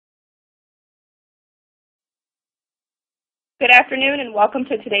Good afternoon and welcome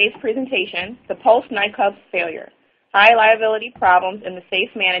to today's presentation, the PULSE Nightclubs Failure, High Liability Problems in the Safe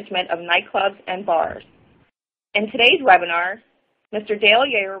Management of Nightclubs and Bars. In today's webinar, Mr. Dale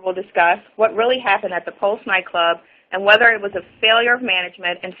Yeager will discuss what really happened at the PULSE nightclub and whether it was a failure of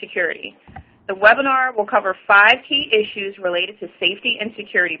management and security. The webinar will cover 5 key issues related to safety and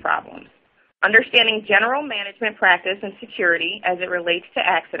security problems: understanding general management practice and security as it relates to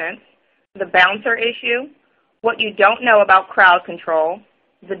accidents, the bouncer issue, what you don't know about crowd control,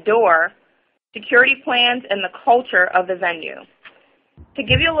 the door, security plans, and the culture of the venue. To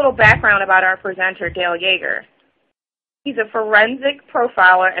give you a little background about our presenter, Dale Yeager, he's a forensic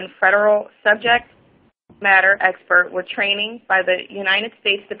profiler and federal subject matter expert with training by the United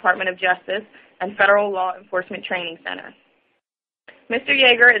States Department of Justice and Federal Law Enforcement Training Center. Mr.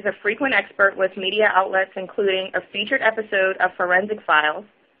 Yeager is a frequent expert with media outlets including a featured episode of Forensic Files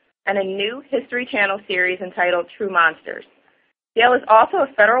and a new History Channel series entitled True Monsters. Dale is also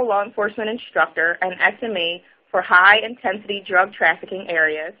a federal law enforcement instructor and SME for high-intensity drug trafficking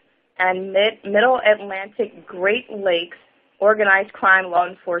areas and Middle Atlantic Great Lakes organized crime law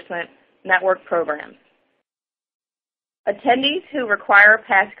enforcement network programs. Attendees who require a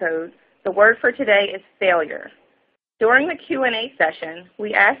passcode, the word for today is failure. During the Q&A session,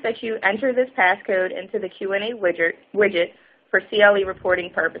 we ask that you enter this passcode into the Q&A widget for CLE reporting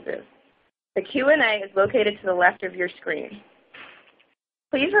purposes. The Q&A is located to the left of your screen.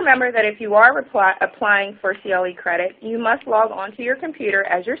 Please remember that if you are applying for CLE credit, you must log onto your computer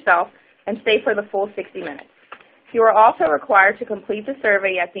as yourself and stay for the full 60 minutes. You are also required to complete the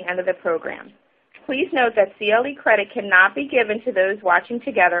survey at the end of the program. Please note that CLE credit cannot be given to those watching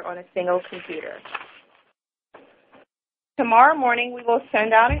together on a single computer. Tomorrow morning, we will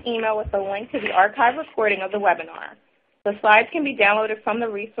send out an email with a link to the archive recording of the webinar. The slides can be downloaded from the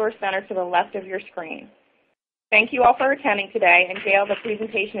Resource Center to the left of your screen. Thank you all for attending today, and Dale, the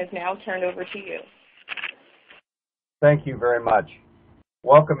presentation is now turned over to you. Thank you very much.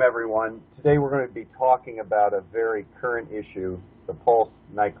 Welcome, everyone. Today we're going to be talking about a very current issue, the PULSE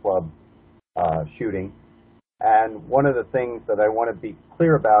nightclub shooting. And one of the things that I want to be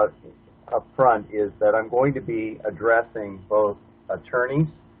clear about up front is that I'm going to be addressing both attorneys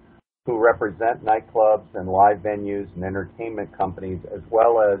who represent nightclubs and live venues and entertainment companies, as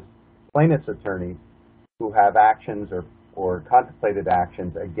well as plaintiffs' attorneys who have actions or contemplated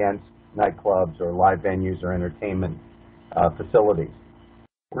actions against nightclubs or live venues or entertainment facilities.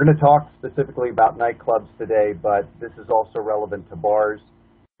 We're going to talk specifically about nightclubs today, but this is also relevant to bars,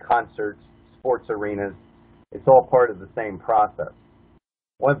 concerts, sports arenas. It's all part of the same process.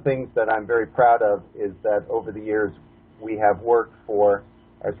 One of the things that I'm very proud of is that over the years we have worked for,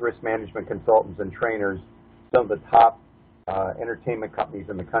 as risk management consultants and trainers, some of the top entertainment companies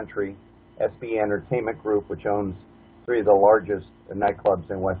in the country, SBE Entertainment Group, which owns 3 of the largest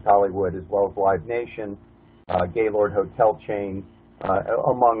nightclubs in West Hollywood, as well as Live Nation, Gaylord Hotel chain,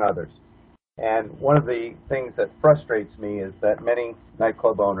 among others. And one of the things that frustrates me is that many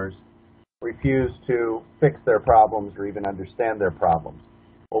nightclub owners refuse to fix their problems or even understand their problems.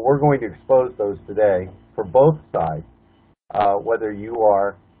 Well, we're going to expose those today for both sides, whether you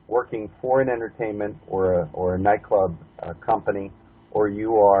are working for an entertainment or a nightclub company, or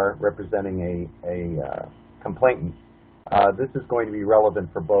you are representing a complainant. This is going to be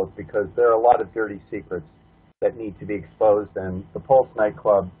relevant for both because there are a lot of dirty secrets that need to be exposed, and the PULSE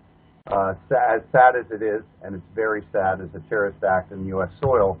nightclub, as sad as it is, and it's very sad as a terrorist act in U.S.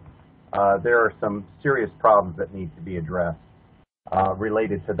 soil, there are some serious problems that need to be addressed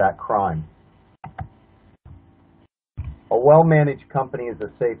related to that crime. A well-managed company is a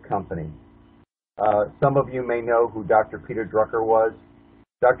safe company. Some of you may know who Dr. Peter Drucker was.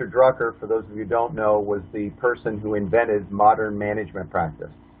 Dr. Drucker, for those of you who don't know, was the person who invented modern management practice.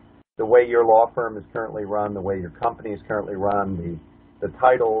 The way your law firm is currently run, the way your company is currently run, the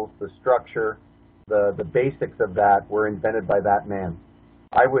titles, the structure, the basics of that were invented by that man.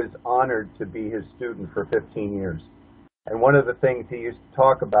 I was honored to be his student for 15 years. And one of the things he used to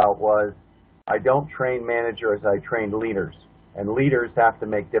talk about was, I don't train managers, I train leaders. And leaders have to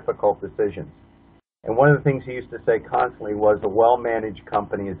make difficult decisions. And one of the things he used to say constantly was, a well-managed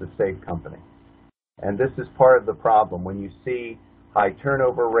company is a safe company. And this is part of the problem. When you see high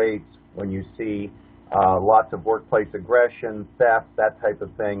turnover rates, when you see lots of workplace aggression, theft, that type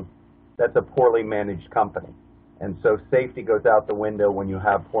of thing, that's a poorly managed company. And so safety goes out the window when you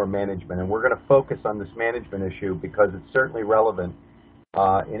have poor management. And we're going to focus on this management issue because it's certainly relevant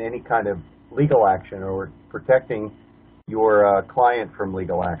in any kind of legal action or protecting your client from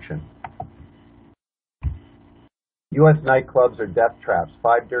legal action. U.S. nightclubs are death traps.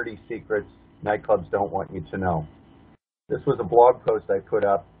 5 dirty secrets nightclubs don't want you to know. This was a blog post I put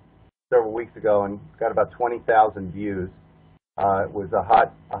up several weeks ago and got about 20,000 views. It was a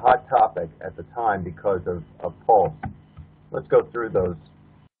hot topic at the time because of PULSE. Let's go through those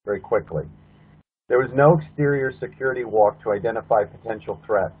very quickly. There was no exterior security walk to identify potential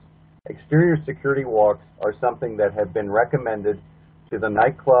threats. Exterior security walks are something that have been recommended to the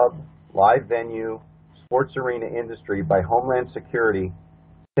nightclub, live venue, sports arena industry by Homeland Security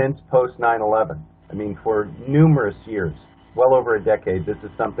since post 9/11. I mean, for numerous years, well over a decade, this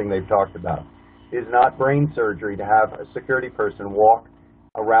is something they've talked about. It is not brain surgery to have a security person walk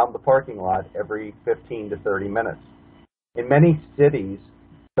around the parking lot every 15 to 30 minutes. In many cities,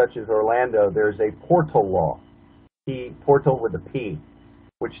 such as Orlando, there's a portal law, portal with a P,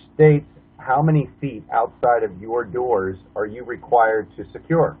 which states how many feet outside of your doors are you required to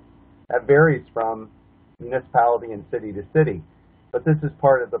secure. That varies from municipality and city to city, but this is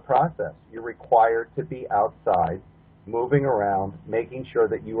part of the process. You're required to be outside, moving around, making sure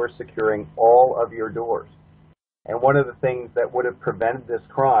that you are securing all of your doors. And one of the things that would have prevented this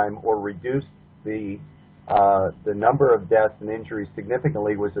crime or reduced the number of deaths and injuries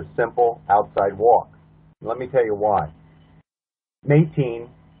significantly was a simple outside walk. Let me tell you why. May 18,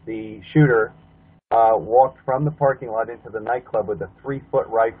 the shooter walked from the parking lot into the nightclub with a 3-foot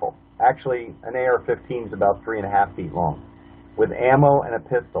rifle. Actually, an AR-15 is about 3.5 feet long, with ammo and a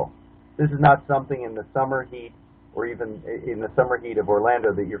pistol. This is not something in the summer heat or even in the summer heat of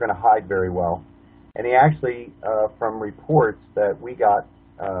Orlando that you're going to hide very well. And he actually, from reports that we got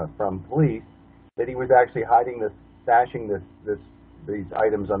from police, that he was actually stashing these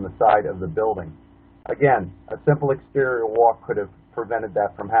items on the side of the building. Again, a simple exterior walk could have prevented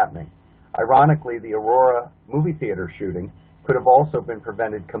that from happening. Ironically, the Aurora movie theater shooting could have also been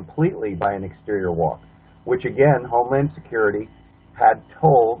prevented completely by an exterior walk, which again, Homeland Security had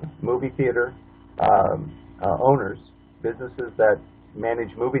told movie theater owners, businesses that manage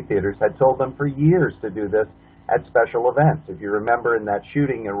movie theaters, had told them for years to do this at special events. If you remember in that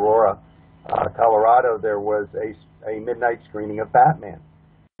shooting in Aurora, Colorado, there was a midnight screening of Batman.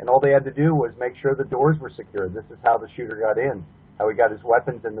 And all they had to do was make sure the doors were secure. This is how the shooter got in, how he got his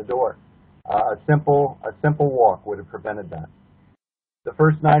weapons in the door. A simple walk would have prevented that. The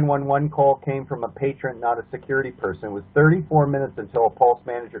first 911 call came from a patron, not a security person. It was 34 minutes until a PULSE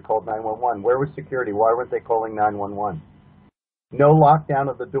manager called 911. Where was security? Why weren't they calling 911? No lockdown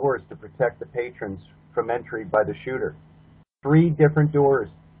of the doors to protect the patrons from entry by the shooter. 3 different doors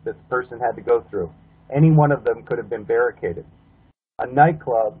this person had to go through. Any one of them could have been barricaded. A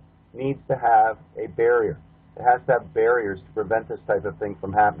nightclub needs to have a barrier. It has to have barriers to prevent this type of thing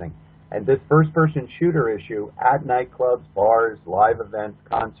from happening. And this first-person shooter issue at nightclubs, bars, live events,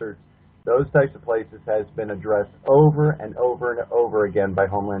 concerts, those types of places has been addressed over and over and over again by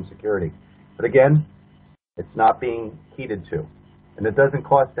Homeland Security. But again, it's not being heeded to. And it doesn't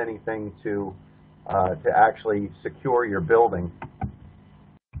cost anything to actually secure your building.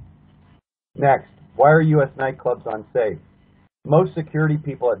 Next, why are U.S. nightclubs unsafe? Most security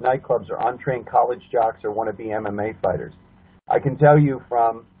people at nightclubs are untrained college jocks or wannabe MMA fighters. I can tell you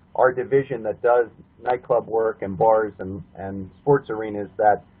from our division that does nightclub work and bars and sports arenas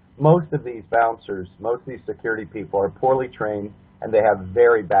that most of these bouncers, most of these security people are poorly trained and they have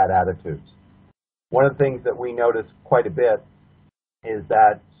very bad attitudes. One of the things that we notice quite a bit is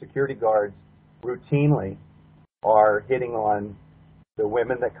that security guards routinely are hitting on the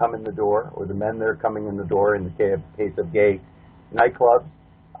women that come in the door or the men that are coming in the door in the case of gay nightclubs.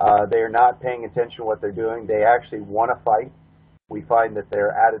 They are not paying attention to what they're doing. They actually want to fight. We find that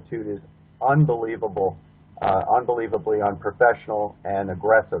their attitude is unbelievably unprofessional and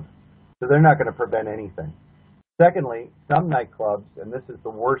aggressive. So they're not going to prevent anything. Secondly, some nightclubs, and this is the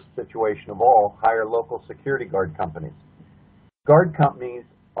worst situation of all, hire local security guard companies. Guard companies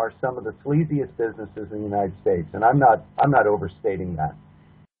are some of the sleaziest businesses in the United States, and I'm not overstating that.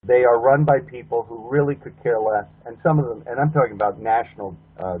 They are run by people who really could care less, and some of them, and I'm talking about national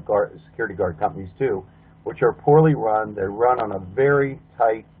security guard companies too, which are poorly run. They're run on a very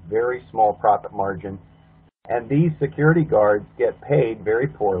tight, very small profit margin, and these security guards get paid very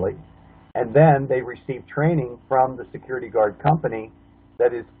poorly, and then they receive training from the security guard company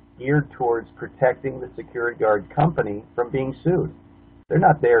that is geared towards protecting the security guard company from being sued. They're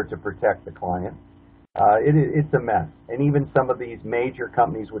not there to protect the client. It's a mess. And even some of these major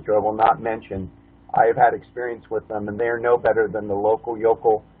companies, which I will not mention, I have had experience with them, and they are no better than the local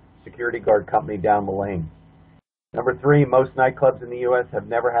yokel security guard company down the lane. Number 3, most nightclubs in the U.S. have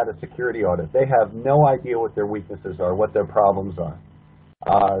never had a security audit. They have no idea what their weaknesses are, what their problems are.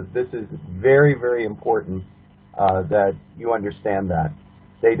 This is very, very important that you understand that.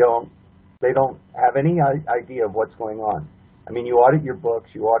 They don't They don't have any idea of what's going on. I mean, you audit your books,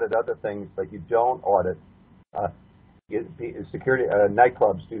 you audit other things, but you don't audit.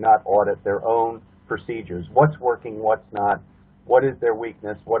 Nightclubs do not audit their own procedures. What's working, what's not, what is their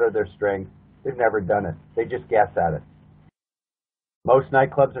weakness, what are their strengths. They've never done it. They just guess at it. Most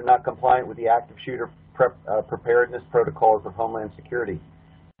nightclubs are not compliant with the active shooter preparedness protocols of Homeland Security.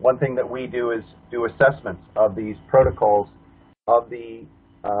 One thing that we do is do assessments of these protocols of the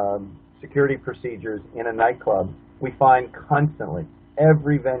security procedures in a nightclub. We find constantly,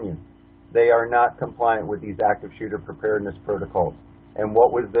 every venue, they are not compliant with these active shooter preparedness protocols. And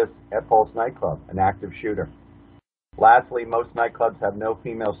what was this at Pulse Nightclub? An active shooter. Lastly, most nightclubs have no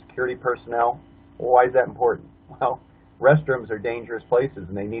female security personnel. Well, why is that important? Well, restrooms are dangerous places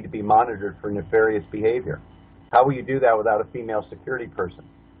and they need to be monitored for nefarious behavior. How will you do that without a female security person?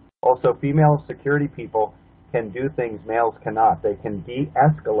 Also, female security people can do things males cannot. They can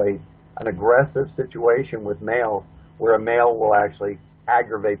de-escalate an aggressive situation with males where a male will actually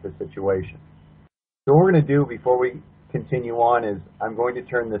aggravate the situation. So what we're going to do before we continue on is I'm going to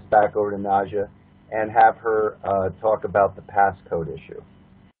turn this back over to Naja and have her talk about the passcode issue.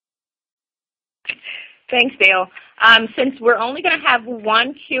 Thanks, Dale. Since we're only going to have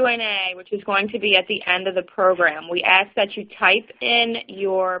one Q&A, which is going to be at the end of the program, we ask that you type in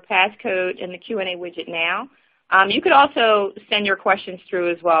your passcode in the Q&A widget now. You could also send your questions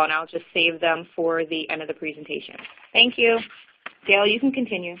through as well, and I'll just save them for the end of the presentation. Thank you. Dale, you can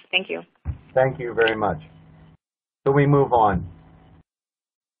continue. Thank you. Thank you very much. So we move on.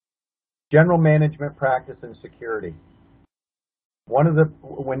 General management practice and security.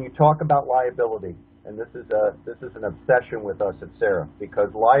 When you talk about liability, and this is an obsession with us at SARA, because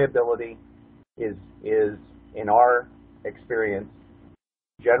liability is in our experience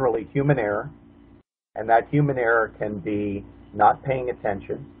generally human error, and that human error can be not paying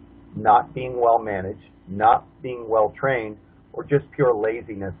attention, not being well managed, not being well trained, or just pure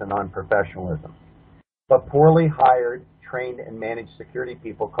laziness and unprofessionalism. But poorly hired, trained, and managed security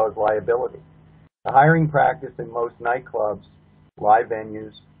people cause liability. The hiring practice in most nightclubs, live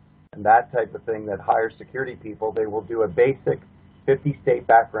venues, and that type of thing that hire security people, they will do a basic 50-state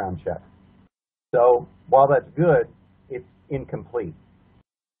background check. So while that's good, it's incomplete.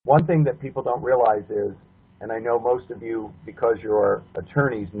 One thing that people don't realize is, and I know most of you, because you're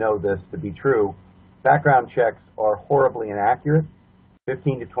attorneys, know this to be true, background checks are horribly inaccurate.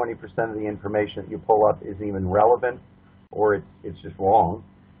 15 to 20% of the information that you pull up isn't even relevant, or it's just wrong.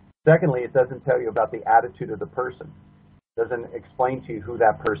 Secondly, it doesn't tell you about the attitude of the person. It doesn't explain to you who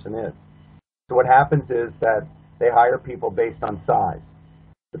that person is. So what happens is that they hire people based on size.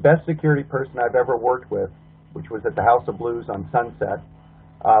 The best security person I've ever worked with, which was at the House of Blues on Sunset,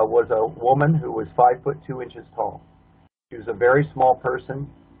 was a woman who was 5'2" tall. She was a very small person,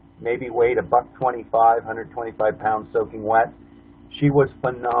 maybe weighed $125, 125 pounds soaking wet. She was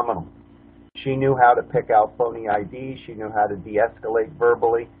phenomenal. She knew how to pick out phony ID. She knew how to de-escalate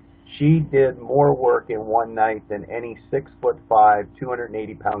verbally. She did more work in one night than any 6'5",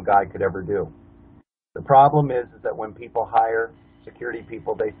 280-pound guy could ever do. The problem is that when people hire security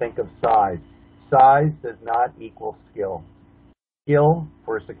people, they think of size. Size does not equal skill. Skill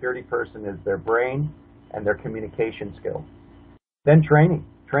for a security person is their brain and their communication skills. Then training.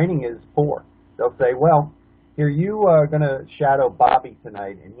 Training is poor. They'll say, well, here you are going to shadow Bobby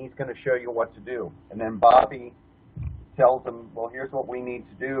tonight, and he's going to show you what to do. And then Bobby tells them, well, here's what we need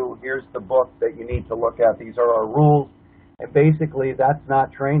to do. Here's the book that you need to look at. These are our rules. And basically, that's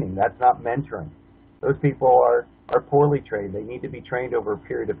not training. That's not mentoring. Those people are poorly trained. They need to be trained over a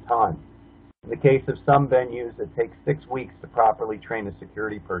period of time. In the case of some venues, it takes 6 weeks to properly train a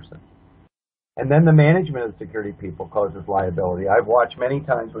security person. And then the management of the security people causes liability. I've watched many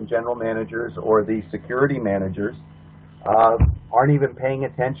times when general managers or the security managers aren't even paying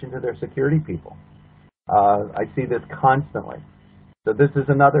attention to their security people. I see this constantly. So this is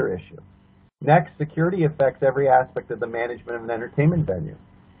another issue. Next, security affects every aspect of the management of an entertainment venue.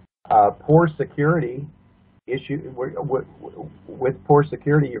 Poor security with poor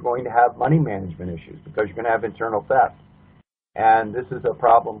security, you're going to have money management issues because you're going to have internal theft. And this is a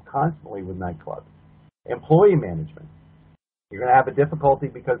problem constantly with nightclubs. Employee management. You're going to have a difficulty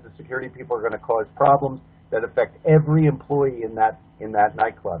because the security people are going to cause problems that affect every employee in that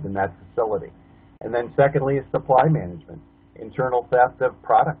nightclub, in that facility. And then secondly is supply management. Internal theft of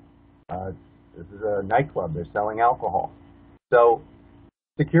product. This is a nightclub. They're selling alcohol. So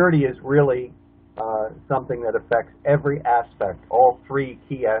security is really something that affects every aspect, all three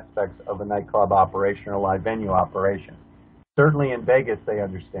key aspects of a nightclub operation or live venue operation. Certainly in Vegas, they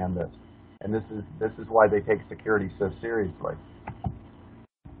understand this, and this is why they take security so seriously.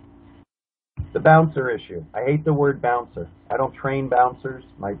 The bouncer issue. I hate the word bouncer. I don't train bouncers.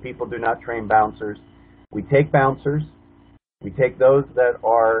 My people do not train bouncers. We take bouncers, we take those that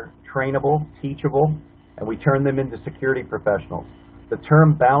are trainable, teachable, and we turn them into security professionals. The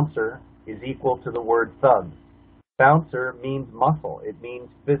term bouncer is equal to the word thug. Bouncer means muscle. It means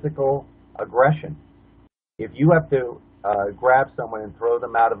physical aggression. If you have to grab someone and throw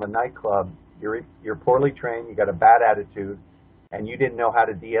them out of a nightclub, you're poorly trained, you got a bad attitude, and you didn't know how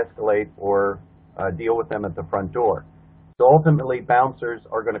to de-escalate or deal with them at the front door. So ultimately, bouncers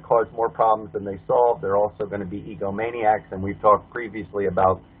are going to cause more problems than they solve. They're also going to be egomaniacs, and we've talked previously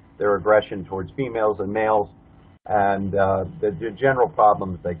about their aggression towards females and males and the general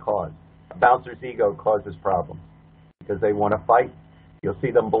problems they cause. A bouncer's ego causes problems because they want to fight. You'll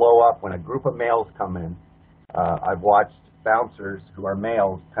see them blow up when a group of males come in. I've watched bouncers who are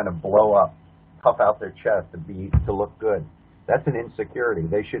males kind of blow up, puff out their chest to look good. That's an insecurity.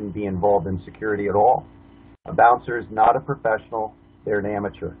 They shouldn't be involved in security at all. A bouncer is not a professional. They're an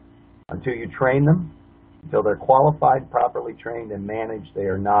amateur. Until you train them, until they're qualified, properly trained, and managed, they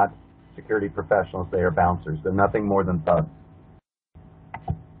are not security professionals. They are bouncers. They're nothing more than thugs.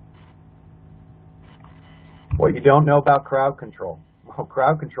 What you don't know about crowd control. Well,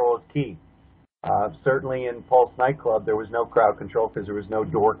 crowd control is key. Certainly in Pulse Nightclub, there was no crowd control because there was no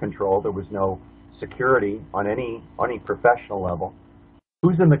door control. There was no security on any professional level.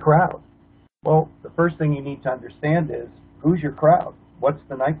 Who's in the crowd? Well, the first thing you need to understand is, who's your crowd? What's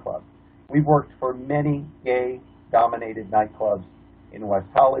the nightclub? We've worked for many gay-dominated nightclubs in West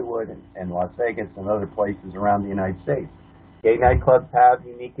Hollywood and Las Vegas and other places around the United States. Gay nightclubs have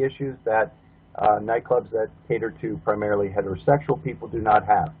unique issues that nightclubs that cater to primarily heterosexual people do not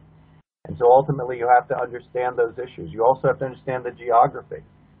have. And so ultimately you have to understand those issues. You also have to understand the geography.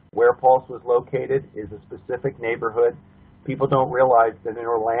 Where Pulse was located is a specific neighborhood. People don't realize that in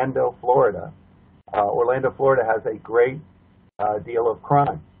Orlando, Florida has a great deal of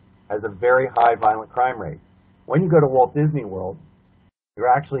crime, has a very high violent crime rate. When you go to Walt Disney World,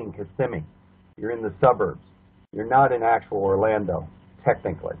 you're actually in Kissimmee. You're in the suburbs. You're not in actual Orlando,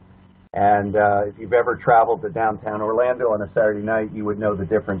 technically. And if you've ever traveled to downtown Orlando on a Saturday night, you would know the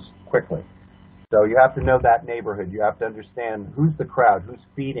difference quickly. So you have to know that neighborhood. You have to understand who's the crowd, who's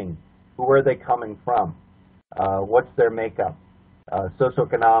feeding, who are they coming from, what's their makeup,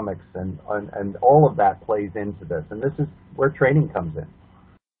 socioeconomics, and all of that plays into this. And this is where training comes in.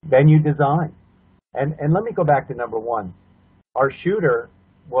 Venue design. And let me go back to number one. Our shooter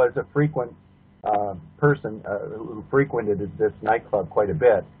was a frequent person who frequented this nightclub quite a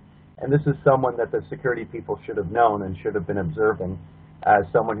bit. And this is someone that the security people should have known and should have been observing as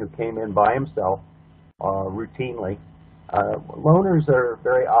someone who came in by himself routinely. Loners are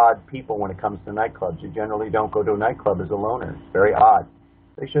very odd people when it comes to nightclubs. You generally don't go to a nightclub as a loner. It's very odd.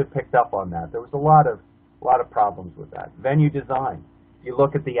 They should have picked up on that. There was a lot of problems with that. Venue design. You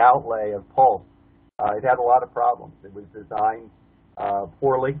look at the outlay of Pulse. It had a lot of problems. It was designed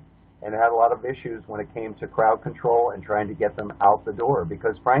poorly, and it had a lot of issues when it came to crowd control and trying to get them out the door.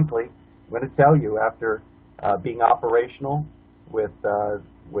 Because frankly, I'm going to tell you, after being operational with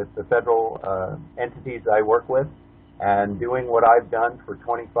the federal entities I work with and doing what I've done for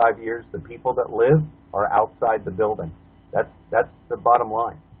 25 years, the people that live are outside the building. That's the bottom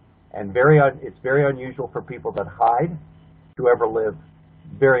line. And it's very unusual for people that hide to ever live.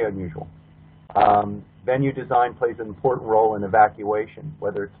 Very unusual. Venue design plays an important role in evacuation,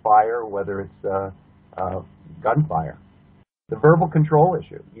 whether it's fire, whether it's gunfire. The verbal control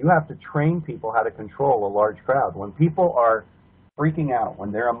issue. You have to train people how to control a large crowd. When people are freaking out,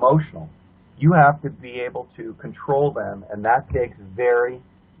 when they're emotional, you have to be able to control them, and that takes very,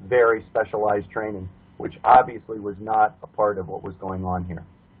 very specialized training, which obviously was not a part of what was going on here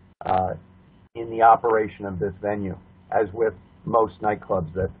in the operation of this venue, as with most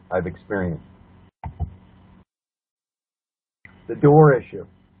nightclubs that I've experienced. The door issue.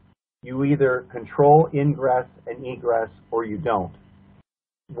 You either control ingress and egress or you don't.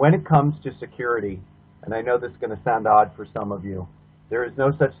 When it comes to security, and I know this is going to sound odd for some of you, there is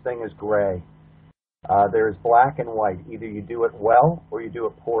no such thing as gray. There is black and white. Either you do it well or you do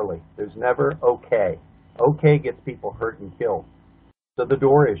it poorly. There's never okay. Okay gets people hurt and killed. So the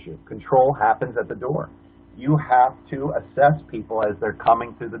door issue. Control happens at the door. You have to assess people as they're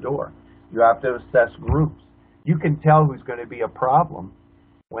coming through the door. You have to assess groups. You can tell who's going to be a problem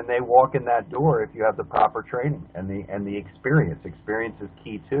when they walk in that door if you have the proper training and the experience. Experience is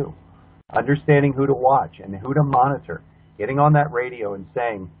key too. Understanding who to watch and who to monitor. Getting on that radio and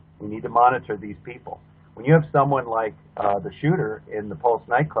saying, we need to monitor these people. When you have someone like the shooter in the Pulse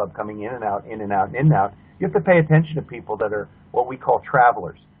nightclub coming in and out, in and out, in and out, you have to pay attention to people that are what we call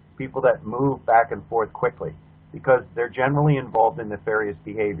travelers. people that move back and forth quickly, because they're generally involved in nefarious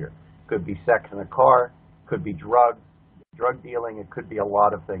behavior. Could be sex in a car, could be drug dealing, it could be a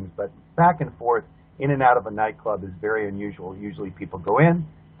lot of things, but back and forth in and out of a nightclub is very unusual. Usually people go in,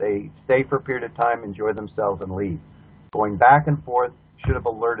 they stay for a period of time, enjoy themselves, and leave. Going back and forth should have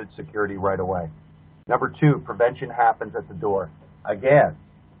alerted security right away. Number two, prevention happens at the door. Again,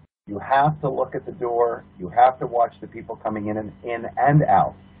 you have to look at the door. You have to watch the people coming in and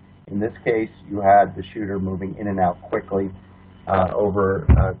out. In this case, you had the shooter moving in and out quickly over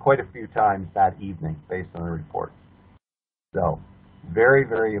quite a few times that evening, based on the report. So, very,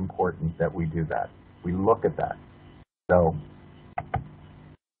 very important that we do that. We look at that. So,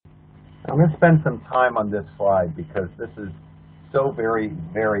 I'm going to spend some time on this slide because this is so very,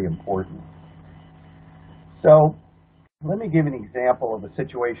 very important. So, let me give an example of a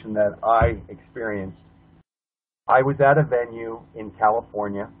situation that I experienced. I was at a venue in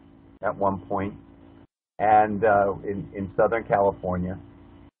California at one point, and in Southern California,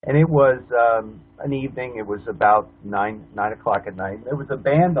 and it was an evening. It was about 9 o'clock at night. There was a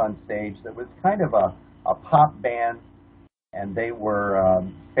band on stage that was kind of a pop band, and they were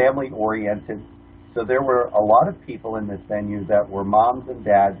family-oriented. So there were a lot of people in this venue that were moms and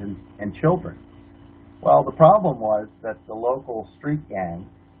dads and children. Well, the problem was that the local street gang,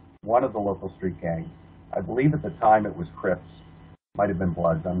 one of the local street gangs, I believe at the time it was Crips, might have been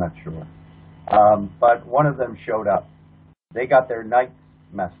Bloods, I'm not sure, but one of them showed up. They got their nights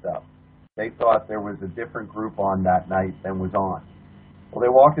messed up. They thought there was a different group on that night than was on. Well, they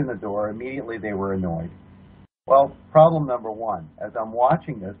walked in the door. Immediately they were annoyed. Well, problem number one, as I'm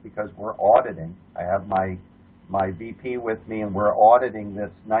watching this, because we're auditing, I have my VP with me, and we're auditing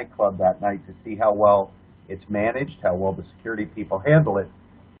this nightclub that night to see how well it's managed, how well the security people handle it.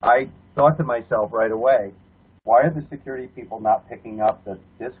 I thought to myself right away, why are the security people not picking up that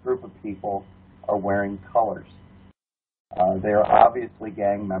this group of people are wearing colors? They're obviously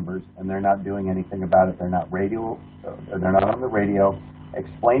gang members, and they're not doing anything about it. They're not on the radio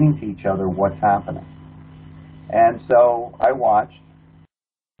explaining to each other what's happening. And so I watched.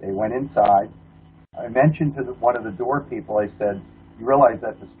 They went inside. I mentioned to one of the door people, I said, you realize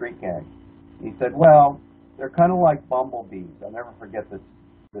that's a street gang? He said, well, they're kind of like bumblebees. I'll never forget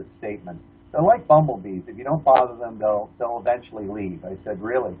this statement. They're like bumblebees. If you don't bother them, they'll eventually leave. I said,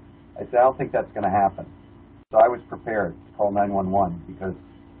 really? I said, I don't think that's going to happen. So I was prepared to call 911 because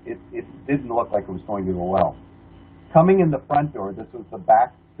it didn't look like it was going to go well. Coming in the front door, this was the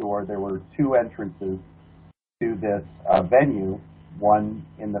back door. There were two entrances to this venue, one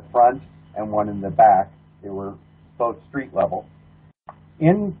in the front and one in the back. They were both street level.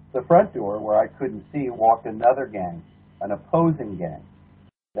 In the front door, where I couldn't see, walked another gang, an opposing gang,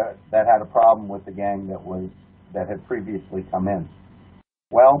 that had a problem with the gang that had previously come in.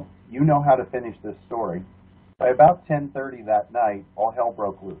 Well, you know how to finish this story. By about 10:30 that night, all hell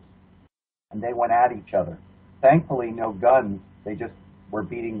broke loose, and they went at each other. Thankfully, no guns. They just were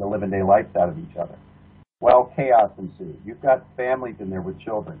beating the living daylights out of each other. Well, chaos ensued. You've got families in there with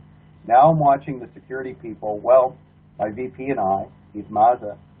children. Now I'm watching the security people. Well, my VP and I, Keith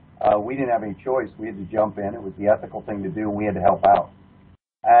Mazza, we didn't have any choice. We had to jump in. It was the ethical thing to do, and we had to help out.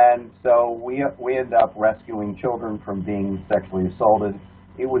 And so we ended up rescuing children from being sexually assaulted.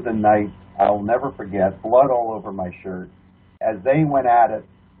 It was a night I'll never forget, blood all over my shirt. As they went at it,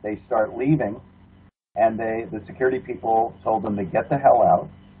 they start leaving, and the security people told them to get the hell out,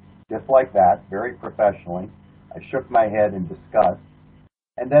 just like that, very professionally. I shook my head in disgust.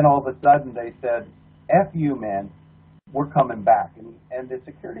 And then all of a sudden they said, F you, man, we're coming back. And the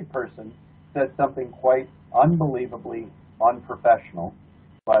security person said something quite unbelievably unprofessional,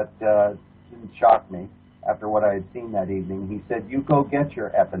 but didn't shock me after what I had seen that evening. He said, you go get your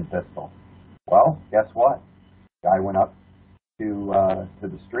effing pistol. Well, guess what? Guy went up to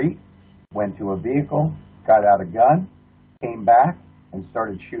the street, went to a vehicle, got out a gun, came back, and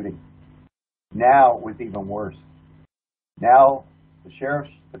started shooting. Now it was even worse. Now the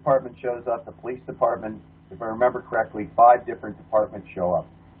sheriff's department shows up, the police department, if I remember correctly, 5 different departments show up.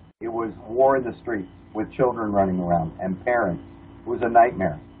 It was war in the streets with children running around and parents. It was a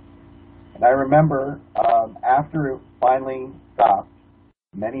nightmare. And I remember after it finally stopped,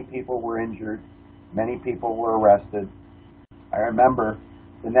 many people were injured, many people were arrested. I remember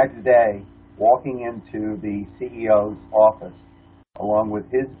the next day walking into the CEO's office along with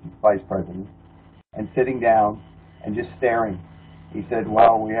his vice president and sitting down and just staring. He said,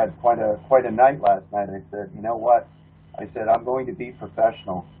 well, we had quite a night last night. I said, you know what? I said, I'm going to be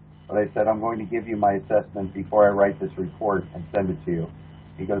professional, but I said, I'm going to give you my assessment before I write this report and send it to you.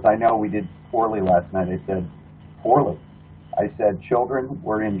 He goes, I know we did poorly last night. I said, poorly? I said children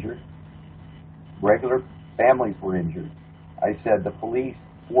were injured, regular families were injured. I said the police,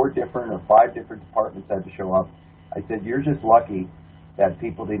 4 different or 5 different departments had to show up. I said, you're just lucky that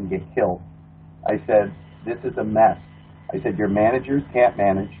people didn't get killed. I said, this is a mess. I said, your managers can't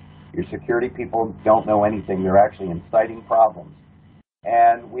manage. Your security people don't know anything. They're actually inciting problems.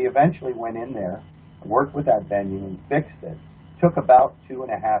 And we eventually went in there, worked with that venue, and fixed it. Took about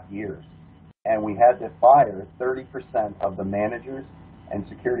 2.5 years. And we had to fire 30% of the managers and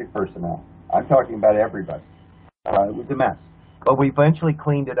security personnel. I'm talking about everybody. It was a mess. But we eventually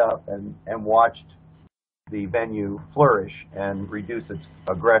cleaned it up and watched the venue flourish and reduce its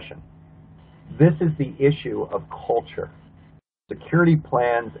aggression. This is the issue of culture. Security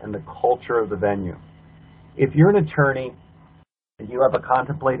plans and the culture of the venue. If you're an attorney and you have a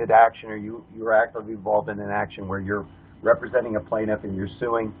contemplated action, or you're actively involved in an action where you're representing a plaintiff and you're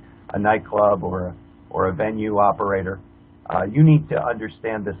suing a nightclub or a venue operator, you need to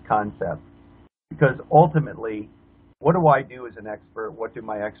understand this concept. Because ultimately, what do I do as an expert? What do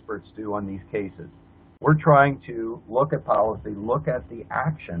my experts do on these cases? We're trying to look at policy, look at the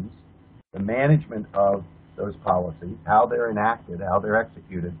actions, the management of those policies, how they're enacted, how they're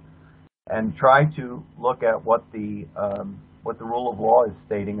executed, and try to look at what the rule of law is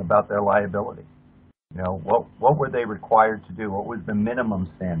stating about their liability. You know, what were they required to do? What was the minimum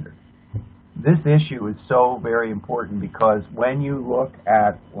standard? This issue is so very important because when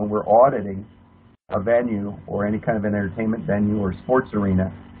we're auditing a venue or any kind of an entertainment venue or sports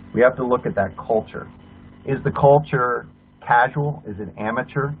arena, we have to look at that culture. Is the culture casual? Is it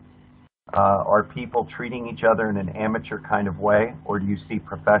amateur? Are people treating each other in an amateur kind of way, or do you see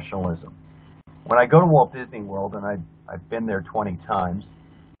professionalism? When I go to Walt Disney World, and I've been there 20 times,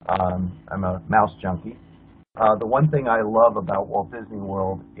 I'm a mouse junkie, the one thing I love about Walt Disney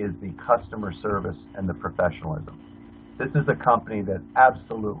World is the customer service and the professionalism. This is a company that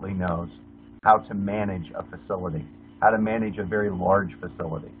absolutely knows how to manage a facility, how to manage a very large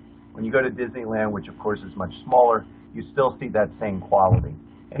facility. When you go to Disneyland, which of course is much smaller, you still see that same quality.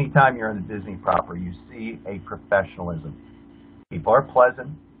 Anytime you're on a Disney property, you see a professionalism. People are pleasant,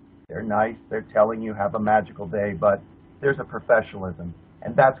 they're nice, they're telling you have a magical day, but there's a professionalism,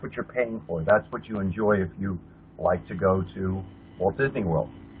 and that's what you're paying for. That's what you enjoy if you like to go to Walt Disney World.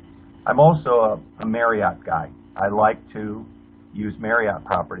 I'm also a Marriott guy. I like to use Marriott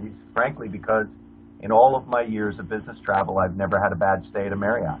properties, frankly, because in all of my years of business travel, I've never had a bad stay at a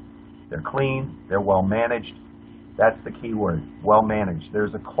Marriott. They're clean, they're well managed. That's the key word, well managed.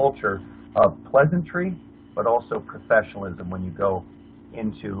 There's a culture of pleasantry, but also professionalism when you go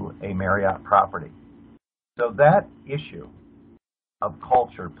into a Marriott property. So that issue of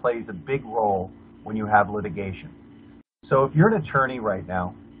culture plays a big role when you have litigation. So if you're an attorney right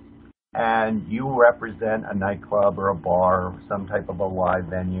now and you represent a nightclub or a bar or some type of a live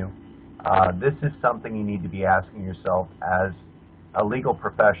venue, this is something you need to be asking yourself as a legal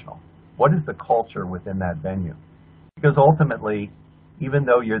professional. What is the culture within that venue? Because ultimately, even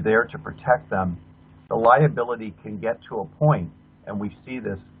though you're there to protect them, the liability can get to a point, and we see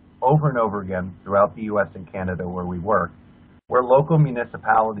this over and over again throughout the U.S. and Canada where we work, where local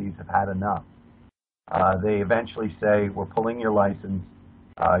municipalities have had enough. They eventually say, we're pulling your license,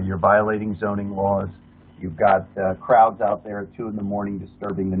 you're violating zoning laws, you've got crowds out there at 2 in the morning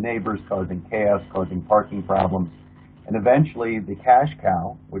disturbing the neighbors, causing chaos, causing parking problems, and eventually the cash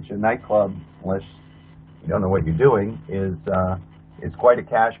cow, which a nightclub, unless you don't know what you're doing, is quite a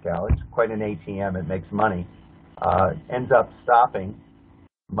cash cow. It's quite an ATM. It makes money. Ends up stopping.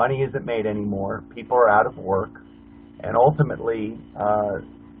 Money isn't made anymore. People are out of work. And ultimately,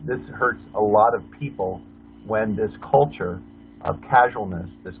 this hurts a lot of people when this culture of casualness,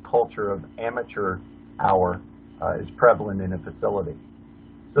 this culture of amateur hour is prevalent in a facility.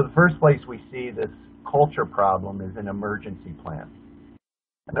 So the first place we see this culture problem is an emergency plan.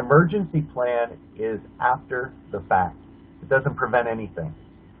 An emergency plan is after the fact. It doesn't prevent anything.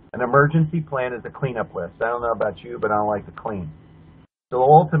 An emergency plan is a cleanup list. I don't know about you, but I don't like to clean. So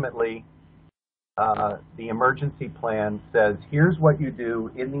ultimately, the emergency plan says, here's what you do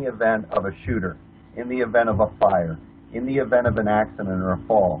in the event of a shooter, in the event of a fire, in the event of an accident or a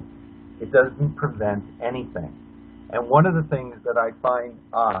fall. It doesn't prevent anything. And one of the things that I find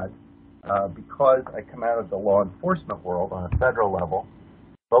odd, because I come out of the law enforcement world on a federal level,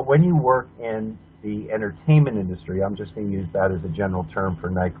 but when you work in the entertainment industry, I'm just going to use that as a general term for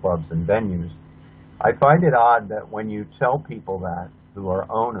nightclubs and venues, I find it odd that when you tell people that, who are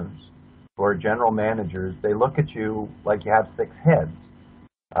owners, who are general managers, they look at you like you have 6 heads.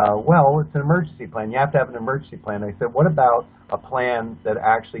 Well, it's an emergency plan. You have to have an emergency plan. I said, what about a plan that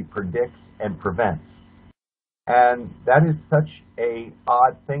actually predicts and prevents? And that is such an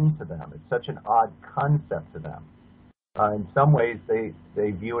odd thing to them. It's such an odd concept to them. In some ways,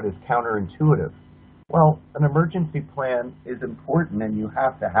 they view it as counterintuitive. Well, an emergency plan is important, and you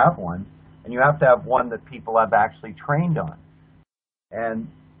have to have one, and you have to have one that people have actually trained on. And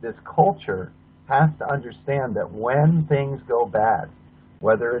this culture has to understand that when things go bad,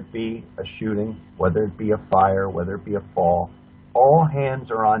 whether it be a shooting, whether it be a fire, whether it be a fall, all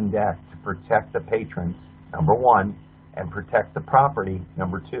hands are on deck to protect the patrons, number one, and protect the property,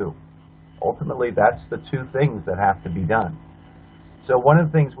 number two. Ultimately, that's the two things that have to be done. So one of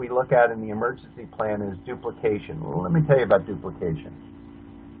the things we look at in the emergency plan is duplication. Well, let me tell you about duplication.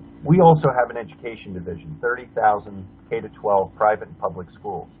 We also have an education division, 30,000 K-12 private and public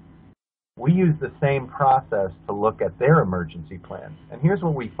schools. We use the same process to look at their emergency plans. And here's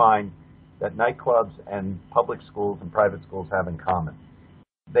what we find that nightclubs and public schools and private schools have in common.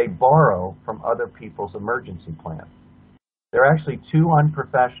 They borrow from other people's emergency plans. They're actually too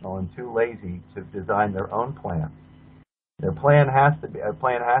unprofessional and too lazy to design their own plan. A plan has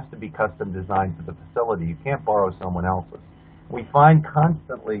to be custom designed for the facility. You can't borrow someone else's. We find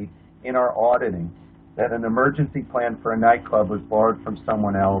constantly in our auditing that an emergency plan for a nightclub was borrowed from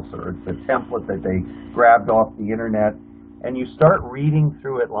someone else, or it's a template that they grabbed off the internet, and you start reading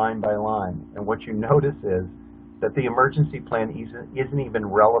through it line by line, and what you notice is that the emergency plan isn't even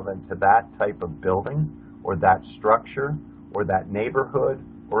relevant to that type of building, or that structure, or that neighborhood,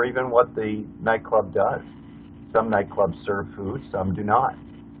 or even what the nightclub does. Some nightclubs serve food, some do not.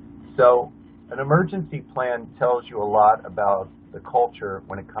 So an emergency plan tells you a lot about the culture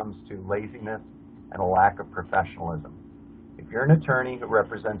when it comes to laziness and a lack of professionalism. If you're an attorney who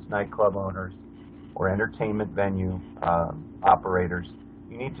represents nightclub owners or entertainment venue operators,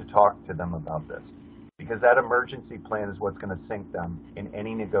 you need to talk to them about this, because that emergency plan is what's going to sink them in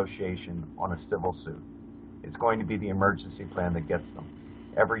any negotiation on a civil suit. It's going to be the emergency plan that gets them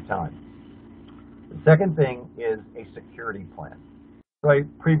every time. The second thing is a security plan. So I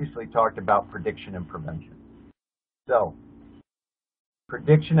previously talked about prediction and prevention. So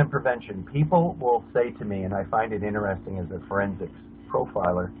prediction and prevention, people will say to me, and I find it interesting as a forensics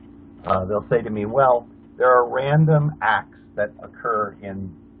profiler, they'll say to me, well, there are random acts that occur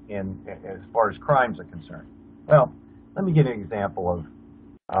in as far as crimes are concerned. Well, let me give you an example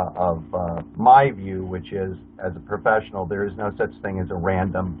of my view, which is, as a professional, there is no such thing as a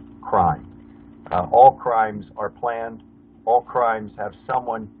random crime. All crimes are planned. All crimes have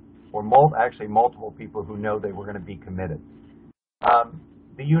someone, or actually multiple people who know they were going to be committed.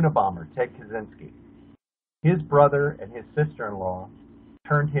 The Unabomber, Ted Kaczynski, his brother and his sister-in-law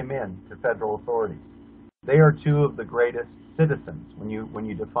turned him in to federal authorities. They are two of the greatest citizens. When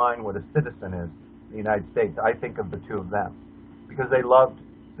you define what a citizen is in the United States, I think of the two of them, because they loved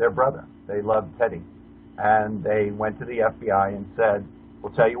their brother. They loved Teddy. And they went to the FBI and said,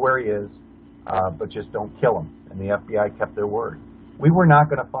 we'll tell you where he is, but just don't kill him. And the FBI kept their word. We were not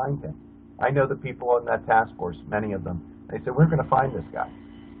going to find him. I know the people on that task force, many of them. They said, we're going to find this guy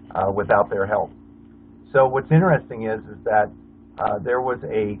without their help. So what's interesting is that there was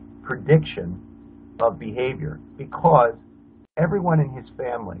a prediction of behavior, because everyone in his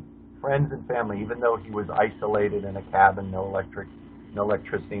family, friends and family, even though he was isolated in a cabin, no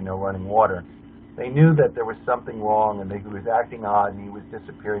electricity, no running water, they knew that there was something wrong, and he was acting odd, and he was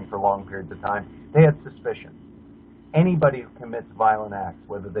disappearing for long periods of time. They had suspicion. Anybody who commits violent acts,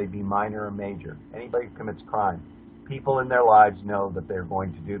 whether they be minor or major, anybody who commits crime, people in their lives know that they're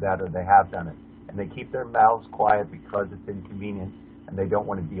going to do that, or they have done it. And they keep their mouths quiet because it's inconvenient, and they don't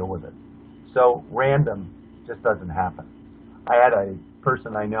want to deal with it. So random just doesn't happen. I had a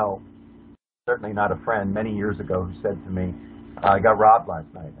person I know, certainly not a friend, many years ago, who said to me, I got robbed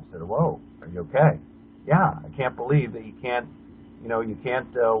last night. I said, whoa, are you okay? Yeah, I can't believe that you can't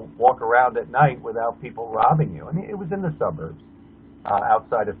walk around at night without people robbing you. I mean, it was in the suburbs,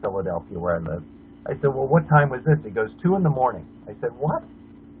 outside of Philadelphia where I live. I said, well, what time was this? He goes, 2 in the morning. I said, what?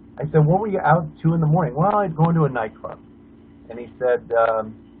 I said, what were you out 2 in the morning? Well, I was going to a nightclub. And he said,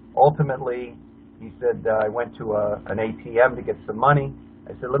 ultimately, I went to an ATM to get some money.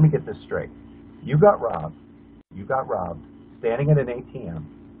 I said, let me get this straight. You got robbed, standing at an ATM,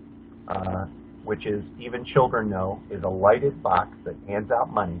 which is, even children know, is a lighted box that hands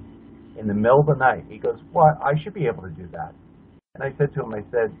out money in the middle of the night. He goes, what? I should be able to do that. And I said to him,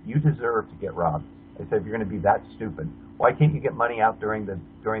 you deserve to get robbed. I said, if you're going to be that stupid, why can't you get money out during the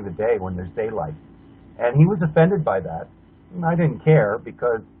day when there's daylight? And he was offended by that. And I didn't care,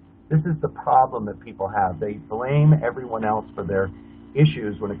 because this is the problem that people have. They blame everyone else for their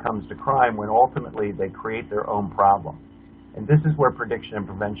issues when it comes to crime, when ultimately they create their own problem. And this is where prediction and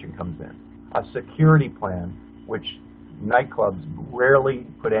prevention comes in. A security plan which nightclubs rarely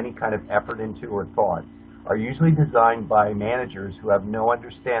put any kind of effort into or thought, are usually designed by managers who have no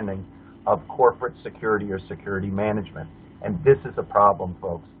understanding of corporate security or security management. And this is a problem,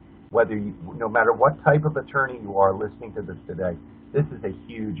 folks. No matter what type of attorney you are listening to this today, this is a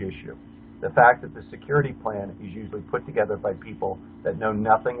huge issue. The fact that the security plan is usually put together by people that know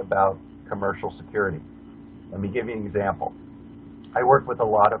nothing about commercial security. Let me give you an example. I work with a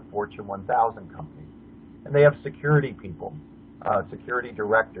lot of Fortune 1000 companies, and they have security people, security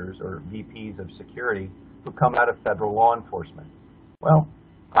directors or VPs of security who come out of federal law enforcement. Well,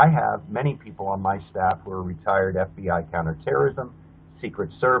 I have many people on my staff who are retired FBI counterterrorism, Secret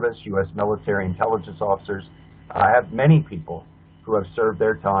Service, U.S. military intelligence officers. I have many people who have served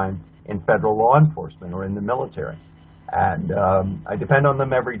their time in federal law enforcement or in the military. And I depend on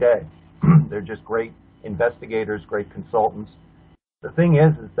them every day. They're just great investigators, great consultants. The thing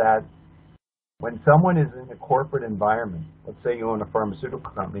is that when someone is in a corporate environment, let's say you own a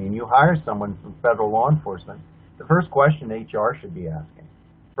pharmaceutical company and you hire someone from federal law enforcement, the first question HR should be asking,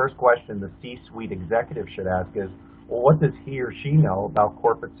 first question the C-suite executive should ask is, well, what does he or she know about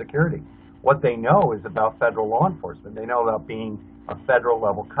corporate security? What they know is about federal law enforcement. They know about being a federal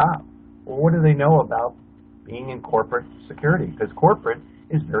level cop. Well, what do they know about being in corporate security? Because corporate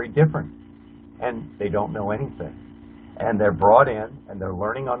is very different, and they don't know anything. And they're brought in, and they're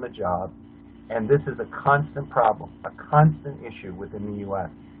learning on the job, and this is a constant problem, a constant issue within the U.S.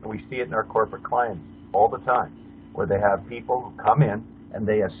 And we see it in our corporate clients all the time, where they have people who come in, and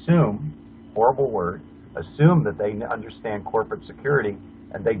they assume, horrible word, assume that they understand corporate security,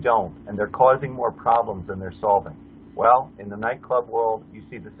 and they don't, and they're causing more problems than they're solving. Well, in the nightclub world, you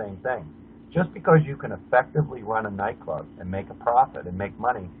see the same thing. Just because you can effectively run a nightclub and make a profit and make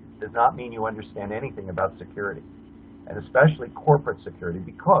money does not mean you understand anything about security, and especially corporate security,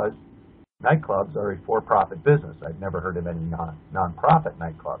 because nightclubs are a for-profit business. I've never heard of any non-profit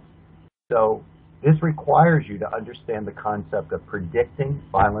nightclubs. So this requires you to understand the concept of predicting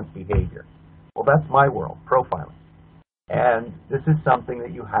violent behavior. Well, that's my world, profiling. And this is something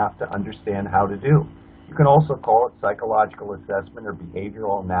that you have to understand how to do. You can also call it psychological assessment or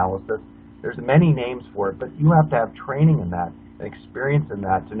behavioral analysis. There's many names for it, but you have to have training in that and experience in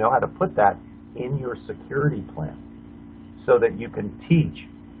that to know how to put that in your security plan so that you can teach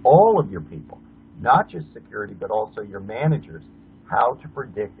all of your people, not just security, but also your managers, how to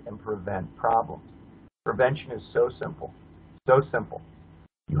predict and prevent problems. Prevention is so simple, so simple.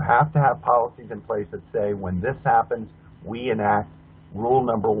 You have to have policies in place that say when this happens, we enact rule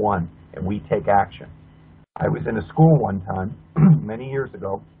number 1 and we take action. I was in a school one time, many years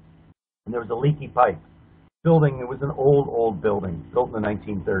ago, and there was a leaky pipe. Building, it was an old building, built in the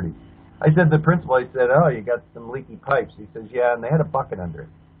 1930s. I said to the principal, I said, oh, you got some leaky pipes. He says, yeah, and they had a bucket under it.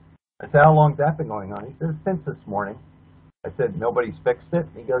 I said, how long's that been going on? He says, since this morning. I said, nobody's fixed it?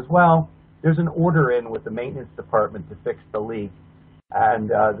 He goes, well, there's an order in with the maintenance department to fix the leak, and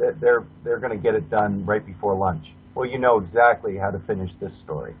they're going to get it done right before lunch. Well, you know exactly how to finish this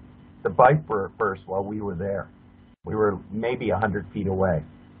story. The pipe burst while we were there. We were maybe 100 feet away.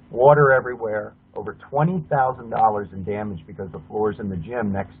 Water everywhere, over $20,000 in damage because the floors in the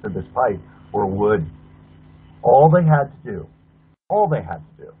gym next to this pipe were wood. All they had to do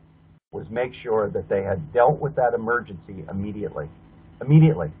was make sure that they had dealt with that emergency immediately.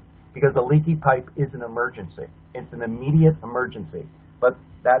 Immediately. Because a leaky pipe is an emergency. It's an immediate emergency. But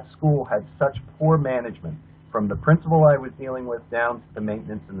that school had such poor management, from the principal I was dealing with down to the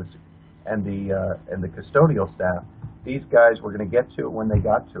maintenance and the custodial staff. These guys were going to get to it when they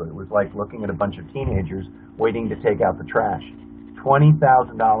got to it. It was like looking at a bunch of teenagers waiting to take out the trash.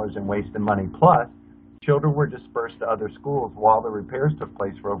 $20,000 in wasted money. Plus, children were dispersed to other schools while the repairs took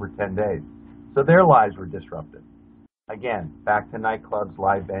place for over 10 days. So their lives were disrupted. Again, back to nightclubs,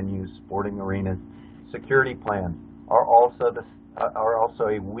 live venues, sporting arenas. Security plans are also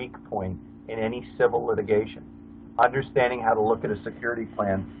a weak point in any civil litigation. Understanding how to look at a security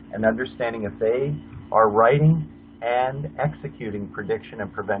plan and understanding if they are writing and executing prediction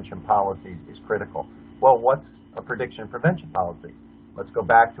and prevention policies is critical. Well, what's a prediction and prevention policy? Let's go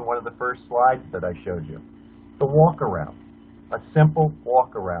back to one of the first slides that I showed you. The walk around. A simple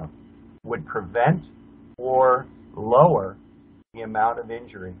walk around would prevent or lower the amount of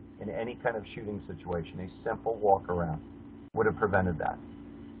injury in any kind of shooting situation. A simple walk around would have prevented that.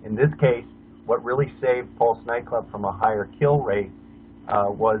 In this case, what really saved Pulse Nightclub from a higher kill rate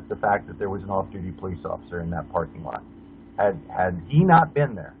was the fact that there was an off-duty police officer in that parking lot. Had he not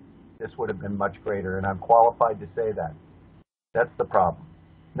been there, this would have been much greater, and I'm qualified to say that. That's the problem.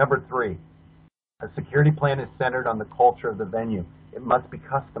 Number 3, a security plan is centered on the culture of the venue. It must be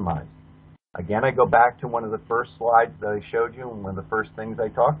customized. Again, I go back to one of the first slides that I showed you and one of the first things I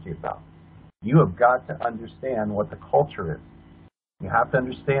talked to you about. You have got to understand what the culture is. You have to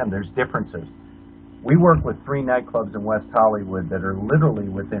understand there's differences. We work with 3 nightclubs in West Hollywood that are literally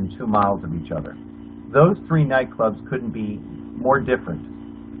within 2 miles of each other. Those 3 nightclubs couldn't be more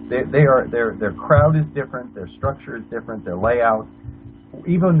different. Their crowd is different, their structure is different, their layout,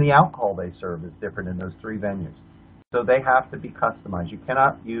 even the alcohol they serve is different in those 3 venues. So they have to be customized. You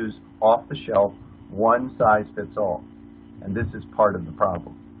cannot use off-the-shelf, one-size-fits-all. And this is part of the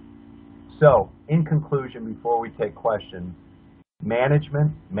problem. So, in conclusion, before we take questions,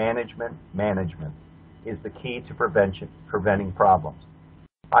 management is the key to preventing problems.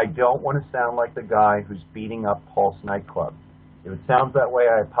 I don't want to sound like the guy who's beating up Pulse Nightclub. If it sounds that way,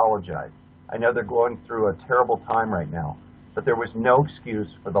 I apologize. I know they're going through a terrible time right now, but there was no excuse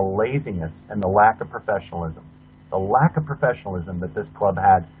for the laziness and the lack of professionalism. The lack of professionalism that this club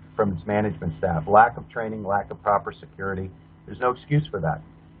had from its management staff, lack of training, lack of proper security, there's no excuse for that.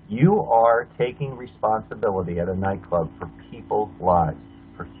 You are taking responsibility at a nightclub for people's lives,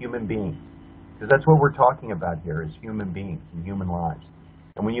 for human beings. Because that's what we're talking about here is human beings and human lives.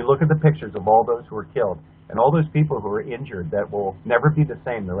 And when you look at the pictures of all those who were killed and all those people who are injured that will never be the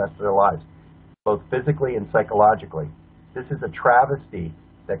same the rest of their lives, both physically and psychologically, this is a travesty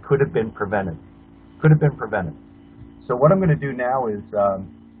that could have been prevented. Could have been prevented. So what I'm going to do now is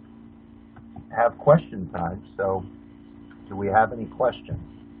have question time. So do we have any questions?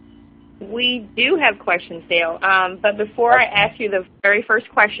 We do have questions, Dale. But before I ask you the very first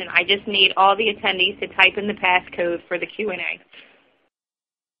question, I just need all the attendees to type in the passcode for the Q&A.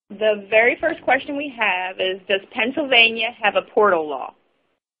 The very first question we have is, does Pennsylvania have a portal law?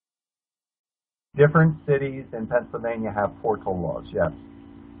 Different cities in Pennsylvania have portal laws, yes.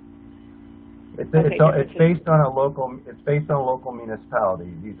 It's based on a local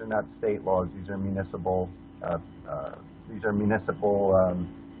municipality. These are not state laws. These are municipal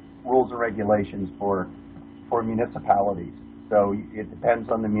rules and regulations for municipalities. So it depends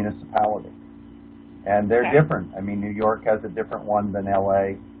on the municipality, and they're different. I mean, New York has a different one than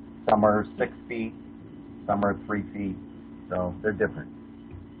LA. Some are 6 feet, some are 3 feet. So they're different.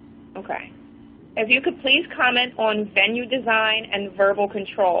 Okay. If you could please comment on venue design and verbal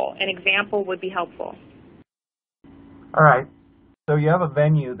control. An example would be helpful. All right. So you have a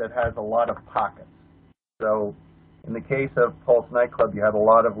venue that has a lot of pockets. So in the case of Pulse Nightclub, you had a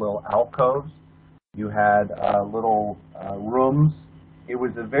lot of little alcoves. You had little rooms. It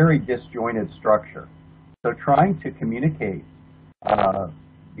was a very disjointed structure. So trying to communicate,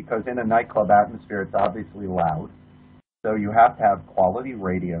 because in a nightclub atmosphere, it's obviously loud. So you have to have quality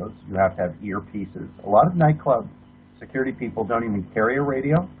radios. You have to have earpieces. A lot of nightclub security people don't even carry a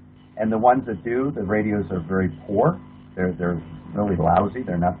radio, and the ones that do, the radios are very poor. They're really lousy.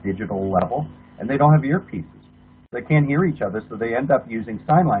 They're not digital level, and they don't have earpieces. They can't hear each other, so they end up using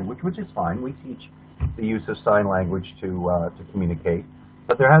sign language, which is fine. We teach the use of sign language to communicate,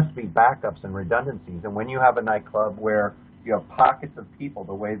 but there has to be backups and redundancies. And when you have a nightclub where you have pockets of people,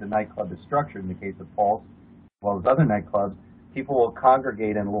 the way the nightclub is structured, in the case of Pulse, as well as other nightclubs, people will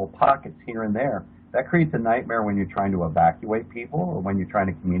congregate in little pockets here and there. That creates a nightmare when you're trying to evacuate people or when you're trying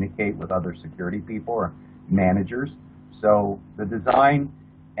to communicate with other security people or managers. So the design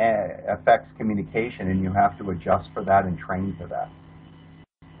affects communication, and you have to adjust for that and train for that.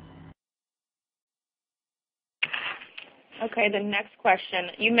 Okay, the next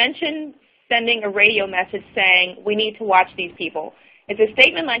question. You mentioned sending a radio message saying, we need to watch these people. Is a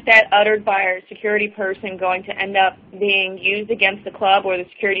statement like that uttered by a security person going to end up being used against the club or the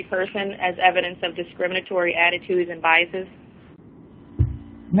security person as evidence of discriminatory attitudes and biases?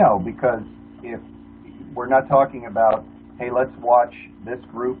 No, because if we're not talking about, hey, let's watch this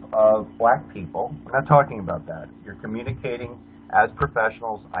group of black people. We're not talking about that. You're communicating as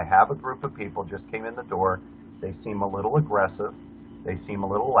professionals. I have a group of people just came in the door. They seem a little aggressive. They seem a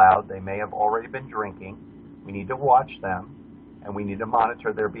little loud. They may have already been drinking. We need to watch them, and we need to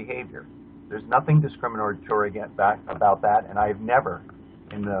monitor their behavior. There's nothing discriminatory about that, and I've never,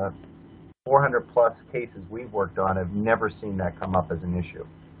 in the 400-plus cases we've worked on, I've never seen that come up as an issue.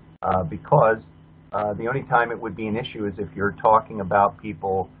 Because the only time it would be an issue is if you're talking about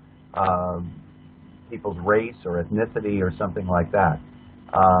people's race or ethnicity or something like that.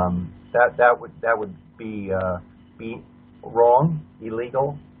 That would be wrong,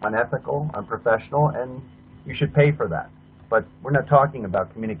 illegal, unethical, unprofessional, and you should pay for that. But we're not talking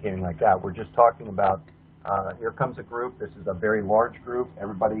about communicating like that. We're just talking about, here comes a group. This is a very large group.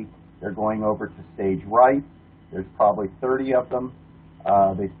 Everybody, they're going over to stage right. There's probably 30 of them.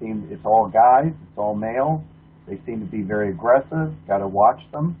 It's all guys. It's all male. They seem to be very aggressive. Got to watch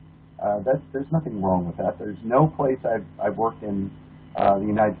them. There's nothing wrong with that. There's no place I've worked in the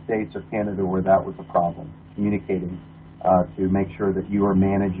United States or Canada where that was a problem, communicating to make sure that you are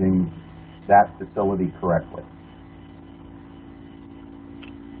managing that facility correctly.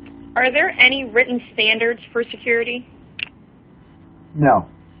 Are there any written standards for security? No,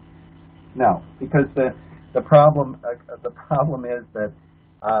 because the problem is that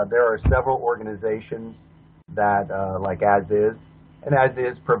there are several organizations that, like As Is, and As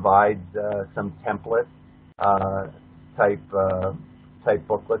Is provides some template type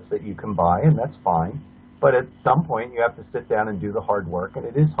booklets that you can buy, and that's fine. But at some point, you have to sit down and do the hard work, and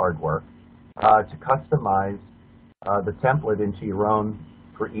it is hard work, to customize the template into your own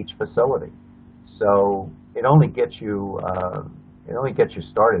for each facility. So it only gets you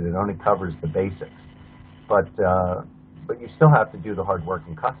started. It only covers the basics, but you still have to do the hard work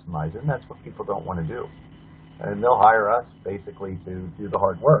and customize it, and that's what people don't want to do. And they'll hire us basically to do the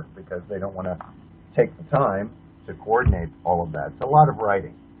hard work because they don't want to take the time to coordinate all of that. It's a lot of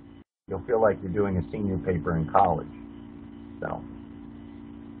writing. You'll feel like you're doing a senior paper in college. So,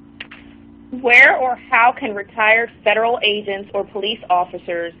 where or how can retired federal agents or police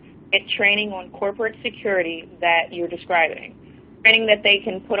officers get training on corporate security that you're describing? Training that they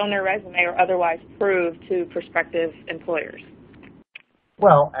can put on their resume or otherwise prove to prospective employers?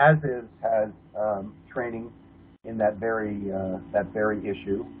 Well, As Is has training in that very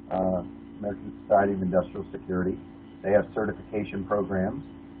issue, American Society of Industrial Security. They have certification programs,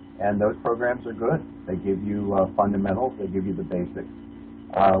 and those programs are good. They give you fundamentals. They give you the basics.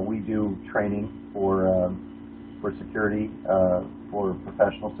 We do training for security, for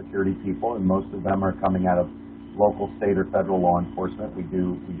professional security people, and most of them are coming out of local, state, or federal law enforcement. We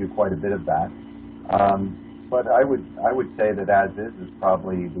do quite a bit of that. But I would say that As Is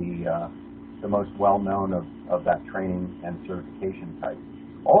probably the most well-known of that training and certification type.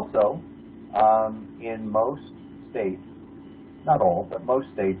 Also, in most states, not all, but most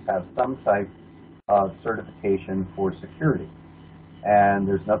states have some type of certification for security. And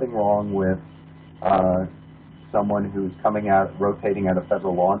there's nothing wrong with someone who's rotating out of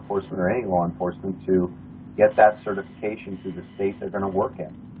federal law enforcement or any law enforcement to get that certification through the state they're going to work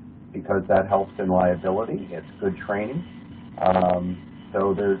in, because that helps in liability. It's good training.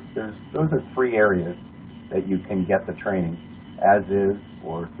 So those are three areas that you can get the training, As Is,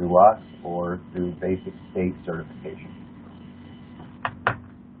 or through us, or through basic state certification.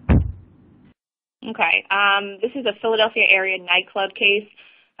 Okay. This is a Philadelphia area nightclub case.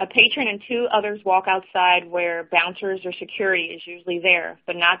 A patron and two others walk outside where bouncers or security is usually there,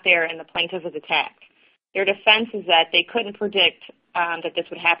 but not there, and the plaintiff is attacked. Their defense is that they couldn't predict that this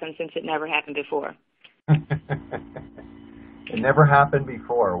would happen since it never happened before. It never happened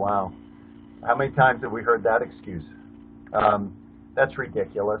before. Wow. How many times have we heard that excuse? That's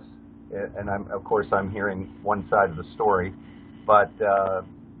ridiculous. And of course, I'm hearing one side of the story, but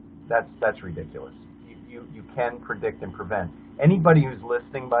that's ridiculous. You can predict and prevent. Anybody who's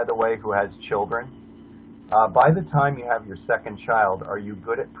listening, by the way, who has children, by the time you have your second child, are you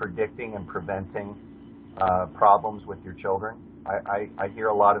good at predicting and preventing problems with your children? I hear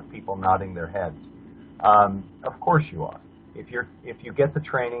a lot of people nodding their heads. Of course you are. If you get the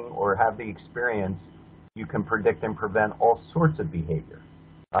training or have the experience, you can predict and prevent all sorts of behavior.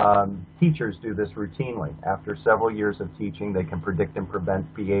 Teachers do this routinely. After several years of teaching, they can predict and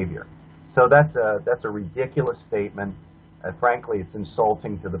prevent behavior. So that's a ridiculous statement. Frankly, it's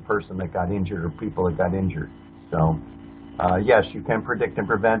insulting to the person that got injured or people that got injured. So yes, you can predict and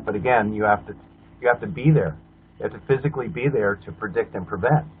prevent, but again, you have to be there. You have to physically be there to predict and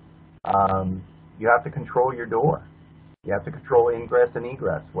prevent. You have to control your door. You have to control ingress and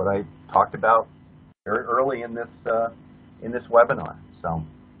egress, what I talked about very early in this webinar. So,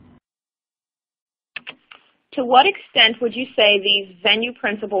 to what extent would you say these venue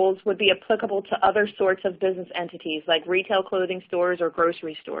principles would be applicable to other sorts of business entities, like retail clothing stores or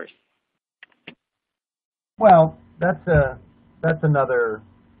grocery stores? Well, that's another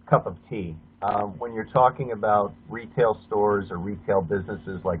cup of tea. When you're talking about retail stores or retail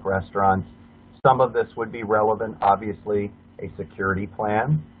businesses like restaurants, some of this would be relevant. Obviously, a security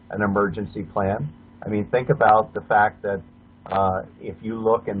plan, an emergency plan. I mean, think about the fact that if you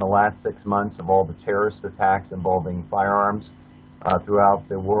look in the last 6 months of all the terrorist attacks involving firearms throughout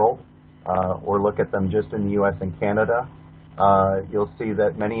the world, or look at them just in the U.S. and Canada, you'll see